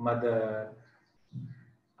 Mother,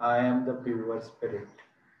 I am the pure spirit.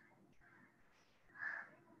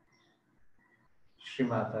 Shri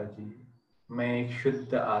Mataji, मैं एक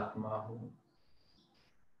शुद्ध आत्मा हूँ.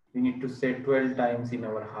 We need to say 12 times in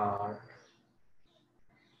our heart,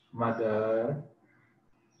 Mother,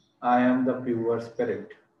 I am the pure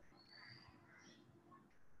spirit.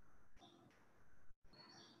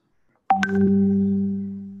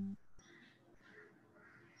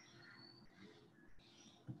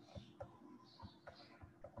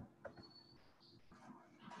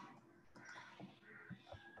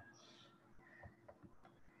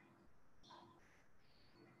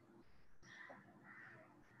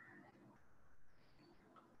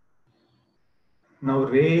 Now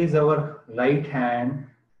raise our right hand,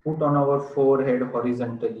 put on our forehead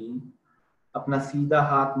horizontally. अपना सीधा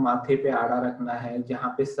हाथ माथे पे आड़ा रखना है, जहां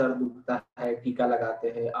पे सर दुखता है टीका लगाते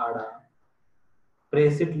हैं आड़ा.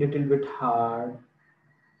 Press it little bit hard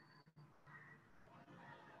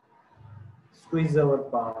squeeze our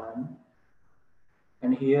palm,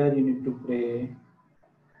 and here you need to pray,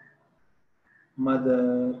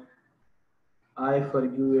 Mother, I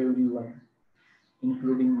forgive everyone,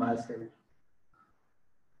 including myself.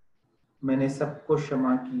 मैंने सबको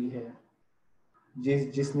क्षमा की है,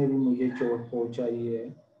 जिसने भी मुझे चोट पहुंचाई है,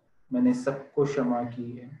 मैंने सबको क्षमा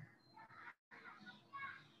की है.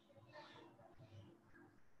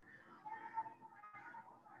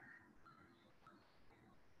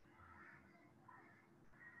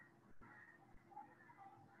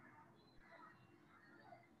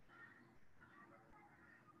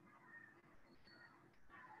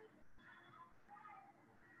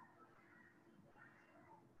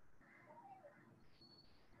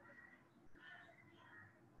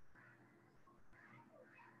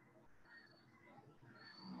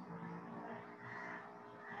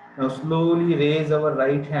 Now slowly raise our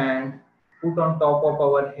right hand, put on top of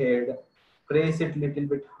our head, press it little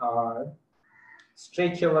bit hard,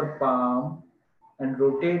 stretch our palm and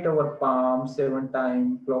rotate our palm 7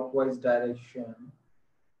 times clockwise direction.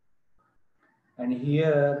 And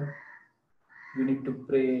here you need to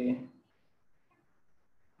pray,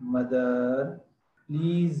 Mother,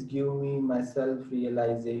 please give me my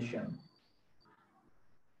self-realization.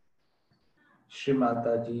 Shri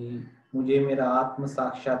Mata जी, मुझे मेरा आत्म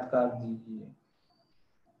साक्षात्कार दीजिए.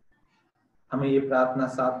 हमें ये प्रार्थना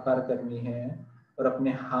 7 बार करनी है और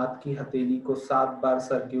अपने हाथ की हथेली को 7 बार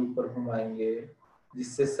सर के ऊपर घुमाएंगे,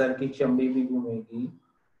 जिससे सर की चमड़ी भी घूमेगी,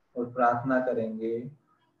 और प्रार्थना करेंगे,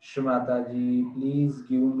 श्री माता जी, please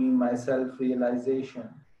give me my self realisation.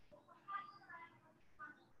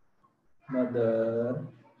 Mother,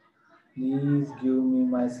 please give me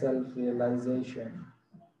my self realisation.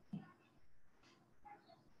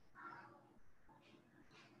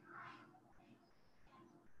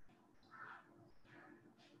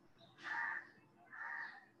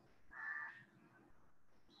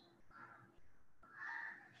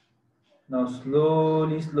 Now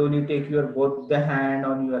slowly take your both the hand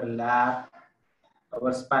on your lap.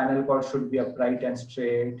 Our spinal cord should be upright and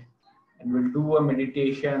straight. And we'll do a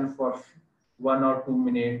meditation for 1 or 2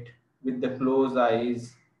 minutes with the closed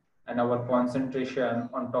eyes and our concentration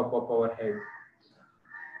on top of our head.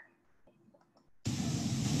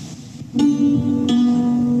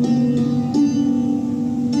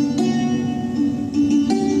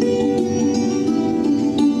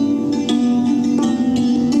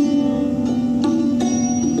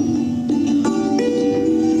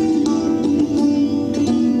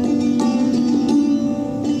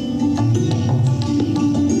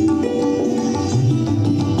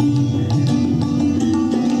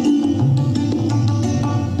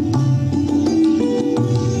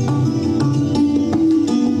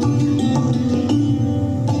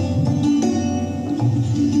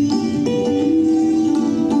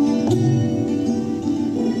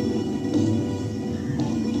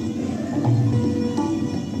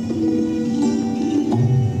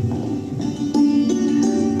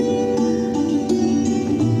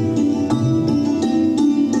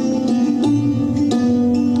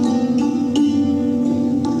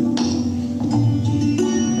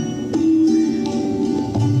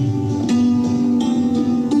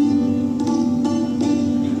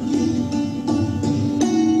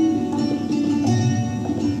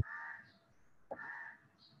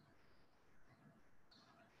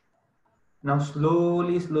 Now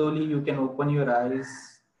slowly you can open your eyes.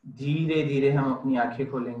 धीरे धीरे हम अपनी आंखें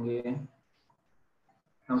खोलेंगे.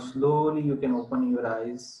 Now slowly you can open your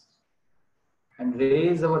eyes and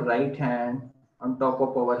raise our right hand on top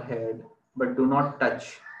of our head, but do not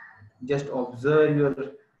touch. Just observe your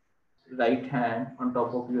right hand on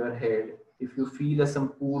top of your head. If you feel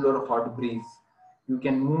some cool or hot breeze, you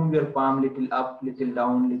can move your palm little up, little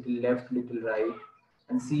down, little left, little right,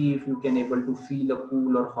 and see if you can able to feel a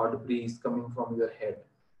cool or hot breeze coming from your head.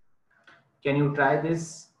 Can you try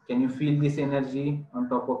this? Can you feel this energy on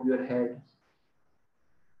top of your head?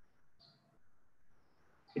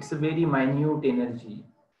 It's a very minute energy.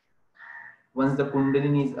 Once the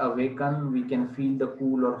Kundalini is awakened, we can feel the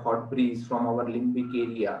cool or hot breeze from our limbic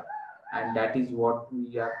area, and that is what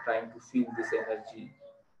we are trying to feel, this energy.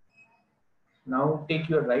 Now take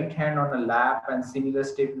your right hand on a lap, and similar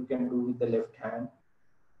step you can do with the left hand.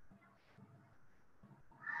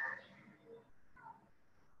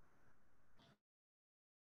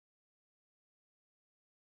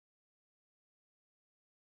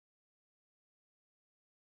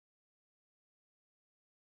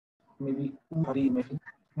 Maybe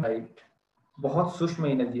right. बहुत सूक्ष्म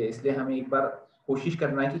energy है, इसलिए हमें एक बार कोशिश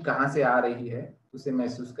करना है कि कहाँ से आ रही है, उसे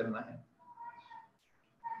महसूस करना है.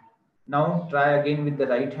 Now try again with the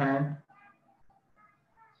right hand.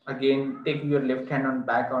 Again, take your left hand on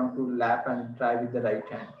back onto lap and try with the right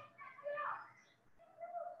hand.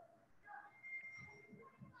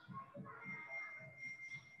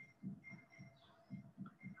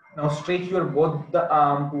 Now stretch your both the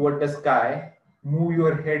arm toward the sky. Move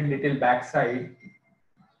your head little backside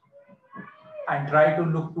and try to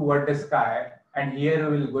look toward the sky. And here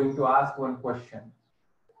we will going to ask one question.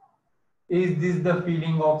 Is this the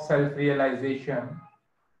feeling of self-realization?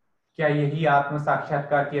 क्या यही आत्म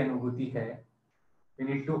साक्षात्कार की अनुभूति है? We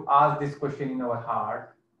need to ask this question in our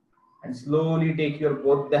heart and slowly take your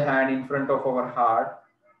both the hand in front of our heart.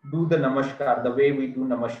 Do the namaskar the way we do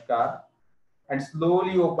namaskar and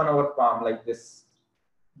slowly open our palm like this.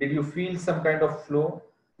 Did you feel some kind of flow?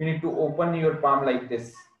 You need to open your palm like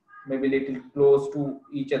this, maybe little close to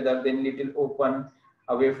each other, then little open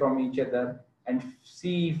away from each other, and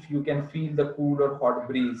see if you can feel the cool or hot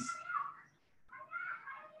breeze.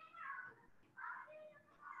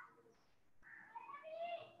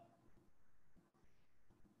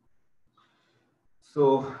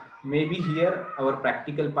 So maybe here our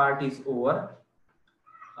practical part is over.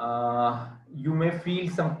 You may feel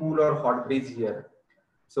some cool or hot breeze here.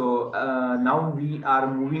 So now we are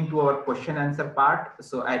moving to our question answer part.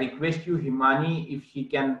 So I request you, Himani, if she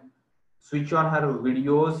can switch on her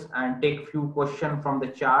videos and take few questions from the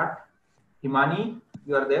chat. Himani,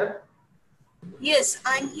 you are there? Yes,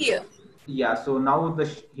 I'm here. Yeah, so now the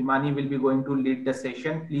Himani will be going to lead the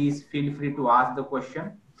session. Please feel free to ask the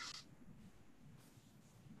question.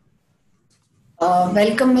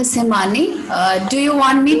 Welcome, Ms. Himani. Do you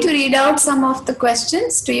want me to read out some of the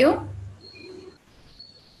questions to you?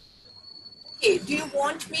 Okay, do you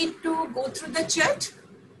want me to go through the chat?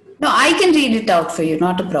 No, I can read it out for you,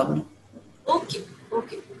 not a problem. Okay,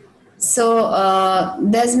 okay. So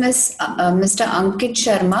there's Mr. Ankit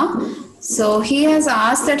Sharma. So he has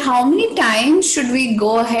asked that how many times should we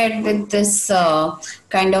go ahead with this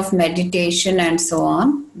kind of meditation and so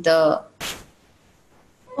on?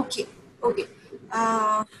 Okay, okay.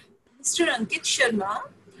 Mr. Ankit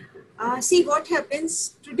Sharma, see what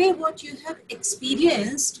happens today, what you have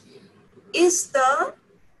experienced is the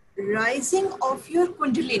rising of your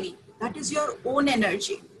Kundalini, that is your own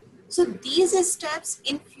energy. So these steps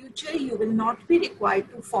in future you will not be required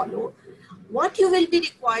to follow. What you will be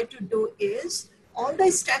required to do is all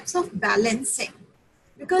the steps of balancing.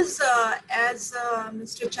 Because as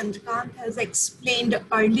Mr. Chandrakant has explained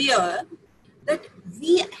earlier, that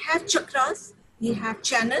we have chakras, we have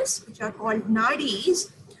channels which are called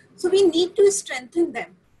nadis. So we need to strengthen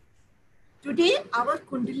them. Today, our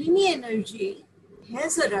Kundalini energy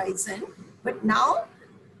has arisen, but now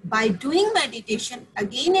by doing meditation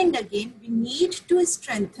again and again, we need to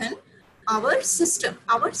strengthen our system,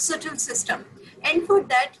 our subtle system. And for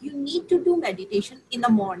that, you need to do meditation in the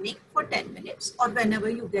morning for 10 minutes or whenever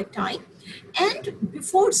you get time, and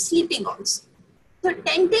before sleeping also. So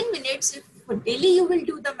 10 minutes, if for daily you will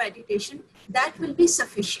do the meditation, that will be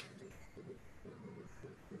sufficient.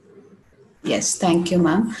 Yes, thank you,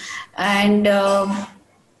 ma'am. And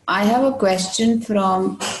I have a question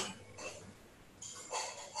from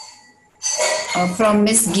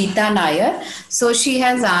Miss Geeta Nair. So she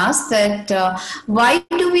has asked that why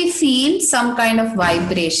do we feel some kind of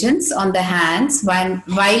vibrations on the hands while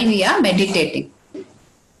we are meditating?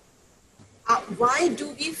 Why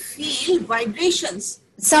do we feel vibrations?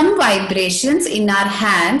 Some vibrations in our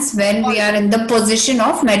hands when we are in the position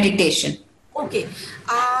of meditation. Okay.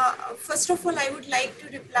 First of all, I would like to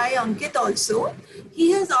reply Ankit also.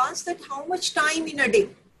 He has asked that how much time in a day.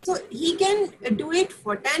 So he can do it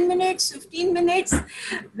for 10 minutes, 15 minutes.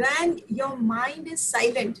 When your mind is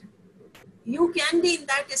silent, you can be in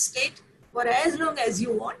that state for as long as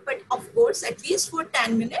you want, but of course, at least for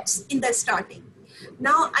 10 minutes in the starting.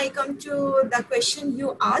 Now I come to the question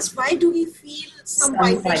you asked, why do we feel some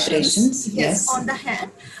vibrations yes, on the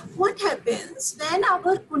hand? What happens when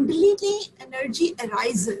our Kundalini energy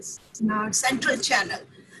arises in our central channel?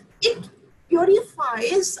 It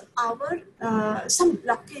purifies our some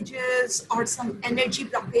blockages or some energy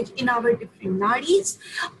blockage in our different nadis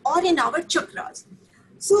or in our chakras.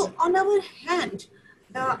 So on our hand,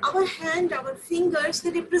 our fingers,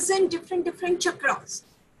 they represent different chakras.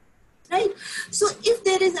 Right? So if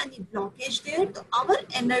there is any blockage there, our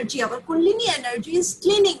energy, our Kundalini energy is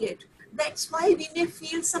cleaning it. That's why we may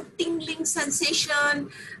feel some tingling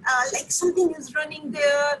sensation, like something is running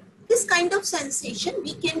there. This kind of sensation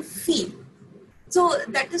we can feel. So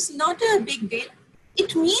that is not a big deal.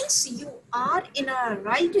 It means you are in a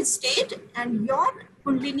right state and your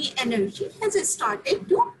Kundalini energy has started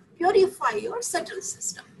to purify your subtle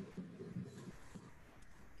system.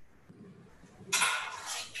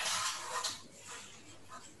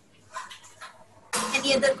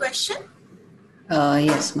 Any other question?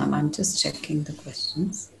 Yes, ma'am. I'm just checking the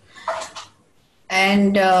questions.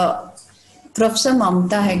 And Professor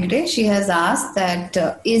Mamta Hegde, she has asked that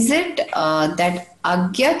is it that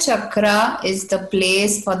Agya Chakra is the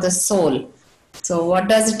place for the soul? So what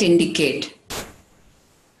does it indicate?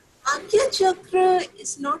 Agya Chakra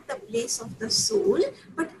is not the place of the soul,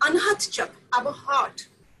 but Anhat Chakra, our heart.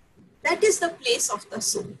 That is the place of the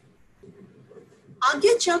soul.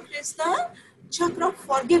 Agya Chakra is the chakra of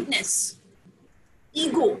forgiveness.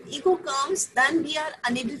 Ego comes, then we are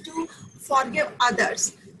unable to forgive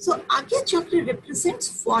others. So Agya Chakra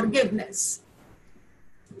represents forgiveness.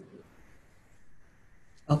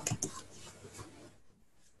 Okay.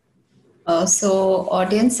 So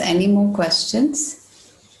audience, any more questions?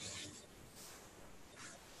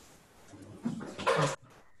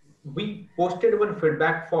 We posted one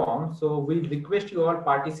feedback form, so we'll request you all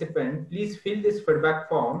participants, please fill this feedback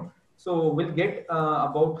form. So we'll get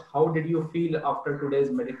about how did you feel after today's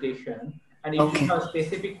meditation, and if you have a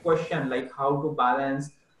specific question like how to balance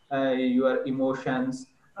your emotions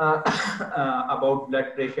about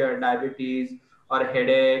blood pressure, diabetes, or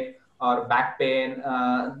headache, or back pain,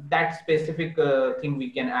 that specific thing we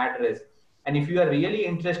can address. And if you are really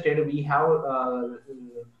interested, we have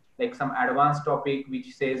like some advanced topic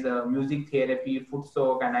which says music therapy, foot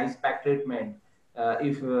soak, and ice pack treatment.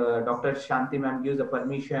 If Dr. Shanti ma'am gives a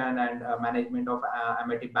permission and management of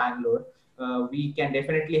Amity Bangalore, we can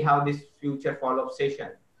definitely have this future follow-up session.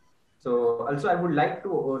 So also I would like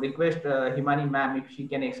to request Himani ma'am if she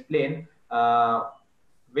can explain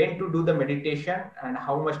when to do the meditation and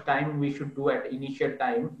how much time we should do at initial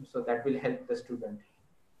time, so that will help the student.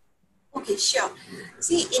 Okay, sure.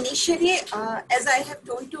 See, initially, as I have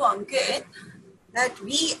told to Ankit, that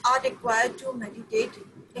we are required to meditate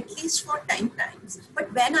at least for 10 times.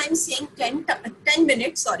 But when I'm saying 10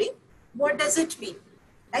 minutes, what does it mean?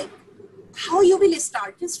 Like, how you will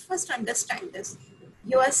start? Just first understand this.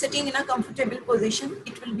 You are sitting in a comfortable position.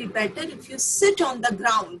 It will be better if you sit on the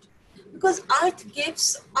ground, because earth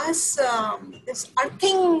gives us this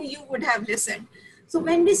earthing you would have listened. So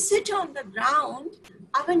when we sit on the ground,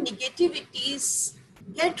 our negativities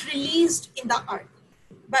get released in the earth.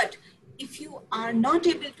 But if you are not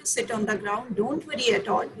able to sit on the ground, don't worry at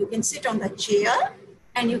all. You can sit on the chair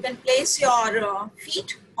and you can place your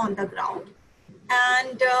feet on the ground.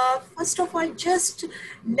 And first of all, just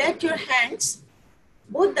let your hands,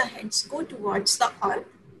 both the hands, go towards the earth.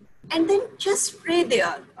 And then just pray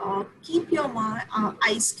there. Keep your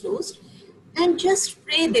eyes closed and just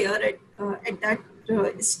pray there at that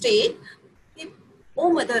state. Oh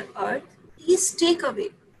Mother Earth, please take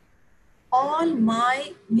away all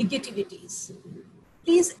my negativities.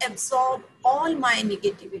 Please absorb all my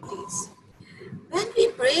negativities. When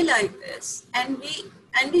we pray like this and we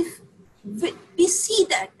see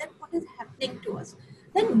that what is happening to us,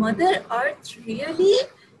 then Mother Earth really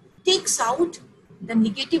takes out the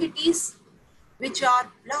negativities which are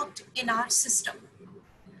blocked in our system.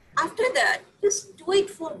 After that, just do it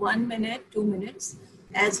for 1 minute, 2 minutes,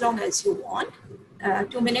 as long as you want.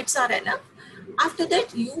 2 minutes are enough. After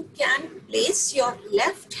that, you can place your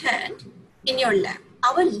left hand in your lap.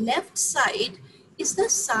 Our left side is the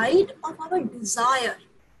side of our desire.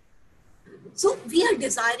 So we are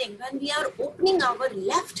desiring, when we are opening our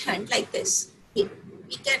left hand like this, we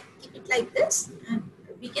can keep it like this, and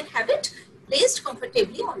we can have it placed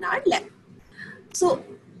comfortably on our lap. So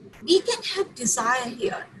we can have desire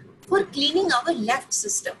here for cleaning our left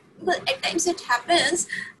system. Because at times it happens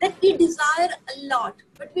that we desire a lot,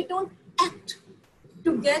 but we don't act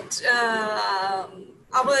to get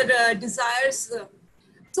our desires.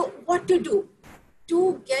 So what to do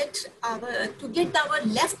to get our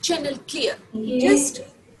left channel clear?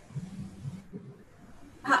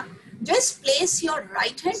 Just place your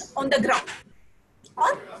right hand on the ground,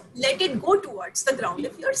 or let it go towards the ground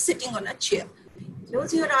if you're sitting on a chair.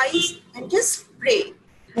 Close your eyes and just pray.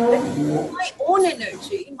 My own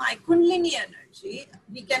energy, my Kundalini energy,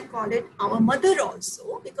 we can call it our mother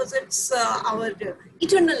also, because it's our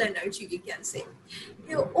eternal energy, we can say.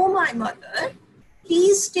 Oh my mother,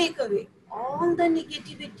 please take away all the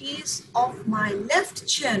negativities of my left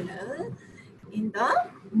channel in the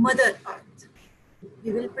Mother Earth.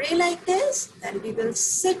 We will pray like this, then we will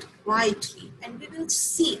sit quietly and we will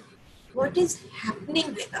see what is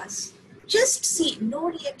happening with us. Just see, no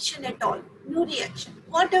reaction at all, no reaction.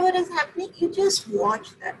 Whatever is happening, you just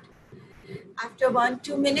watch that. After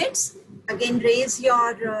 1-2 minutes, again raise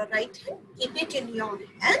your right hand, keep it in your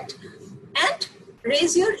hand, and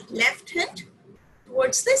raise your left hand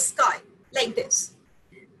towards the sky, like this.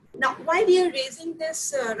 Now, why we are raising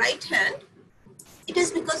this right hand? It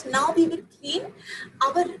is because now we will clean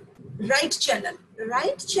our right channel.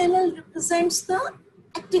 Right channel represents the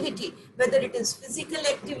activity, whether it is physical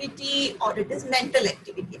activity or it is mental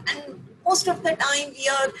activity. And most of the time we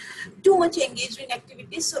are too much engaged in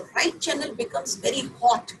activities, so right channel becomes very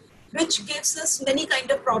hot, which gives us many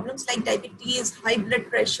kind of problems like diabetes, high blood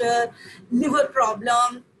pressure, liver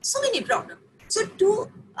problem, so many problems. So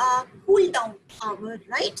to cool down our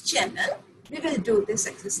right channel, we will do this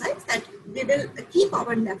exercise that we will keep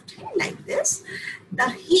our left hand like this. The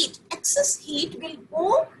heat, excess heat will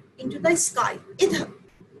go into the sky, ether.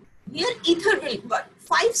 Here ether will work.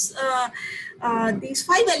 These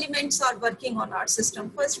five elements are working on our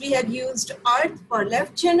system. First we have used earth for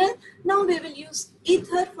left channel. Now we will use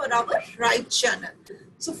ether for our right channel.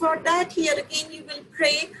 So for that, here again you will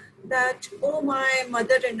pray that, oh my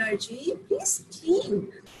mother energy, please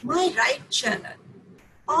clean my right channel.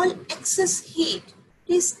 All excess heat,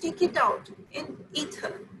 please take it out in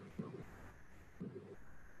ether.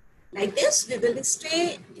 Like this, we will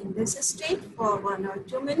stay in this state for 1 or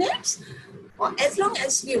 2 minutes, or as long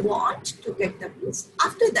as we want to get the peace.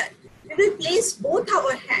 After that, we will place both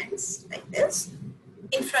our hands like this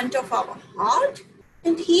in front of our heart,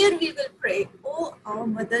 and here we will pray, oh our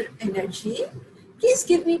mother energy, please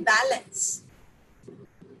give me balance.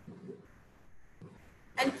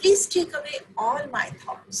 And please take away all my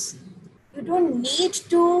thoughts. You don't need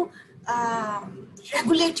to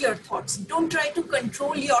regulate your thoughts. Don't try to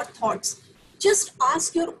control your thoughts. Just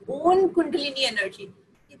ask your own Kundalini energy.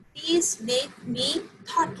 Please make me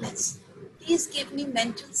thoughtless. Please give me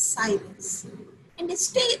mental silence. And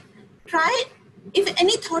try, if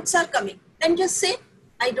any thoughts are coming, then just say,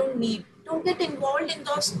 I don't need. Don't get involved in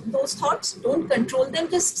those thoughts. Don't control them.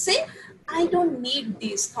 Just say, I don't need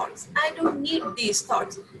these thoughts. I don't need these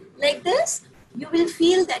thoughts. Like this, you will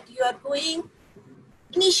feel that you are going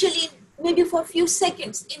initially, maybe for a few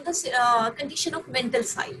seconds, in the condition of mental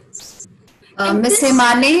silence. Ms.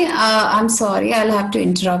 Himani, I'm sorry, I'll have to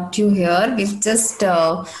interrupt you here. We've just,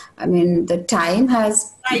 the time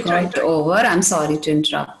has got over. I'm sorry to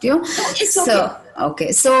interrupt you. No, it's okay.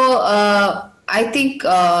 Okay. So, I think,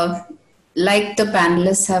 like the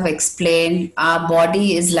panelists have explained, our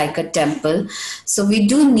body is like a temple. So we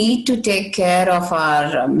do need to take care of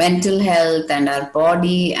our mental health and our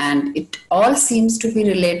body, and it all seems to be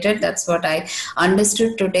related. That's what I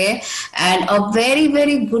understood today. And a very,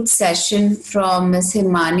 very good session from Ms.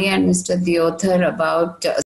 Himani and Mr. Diothar about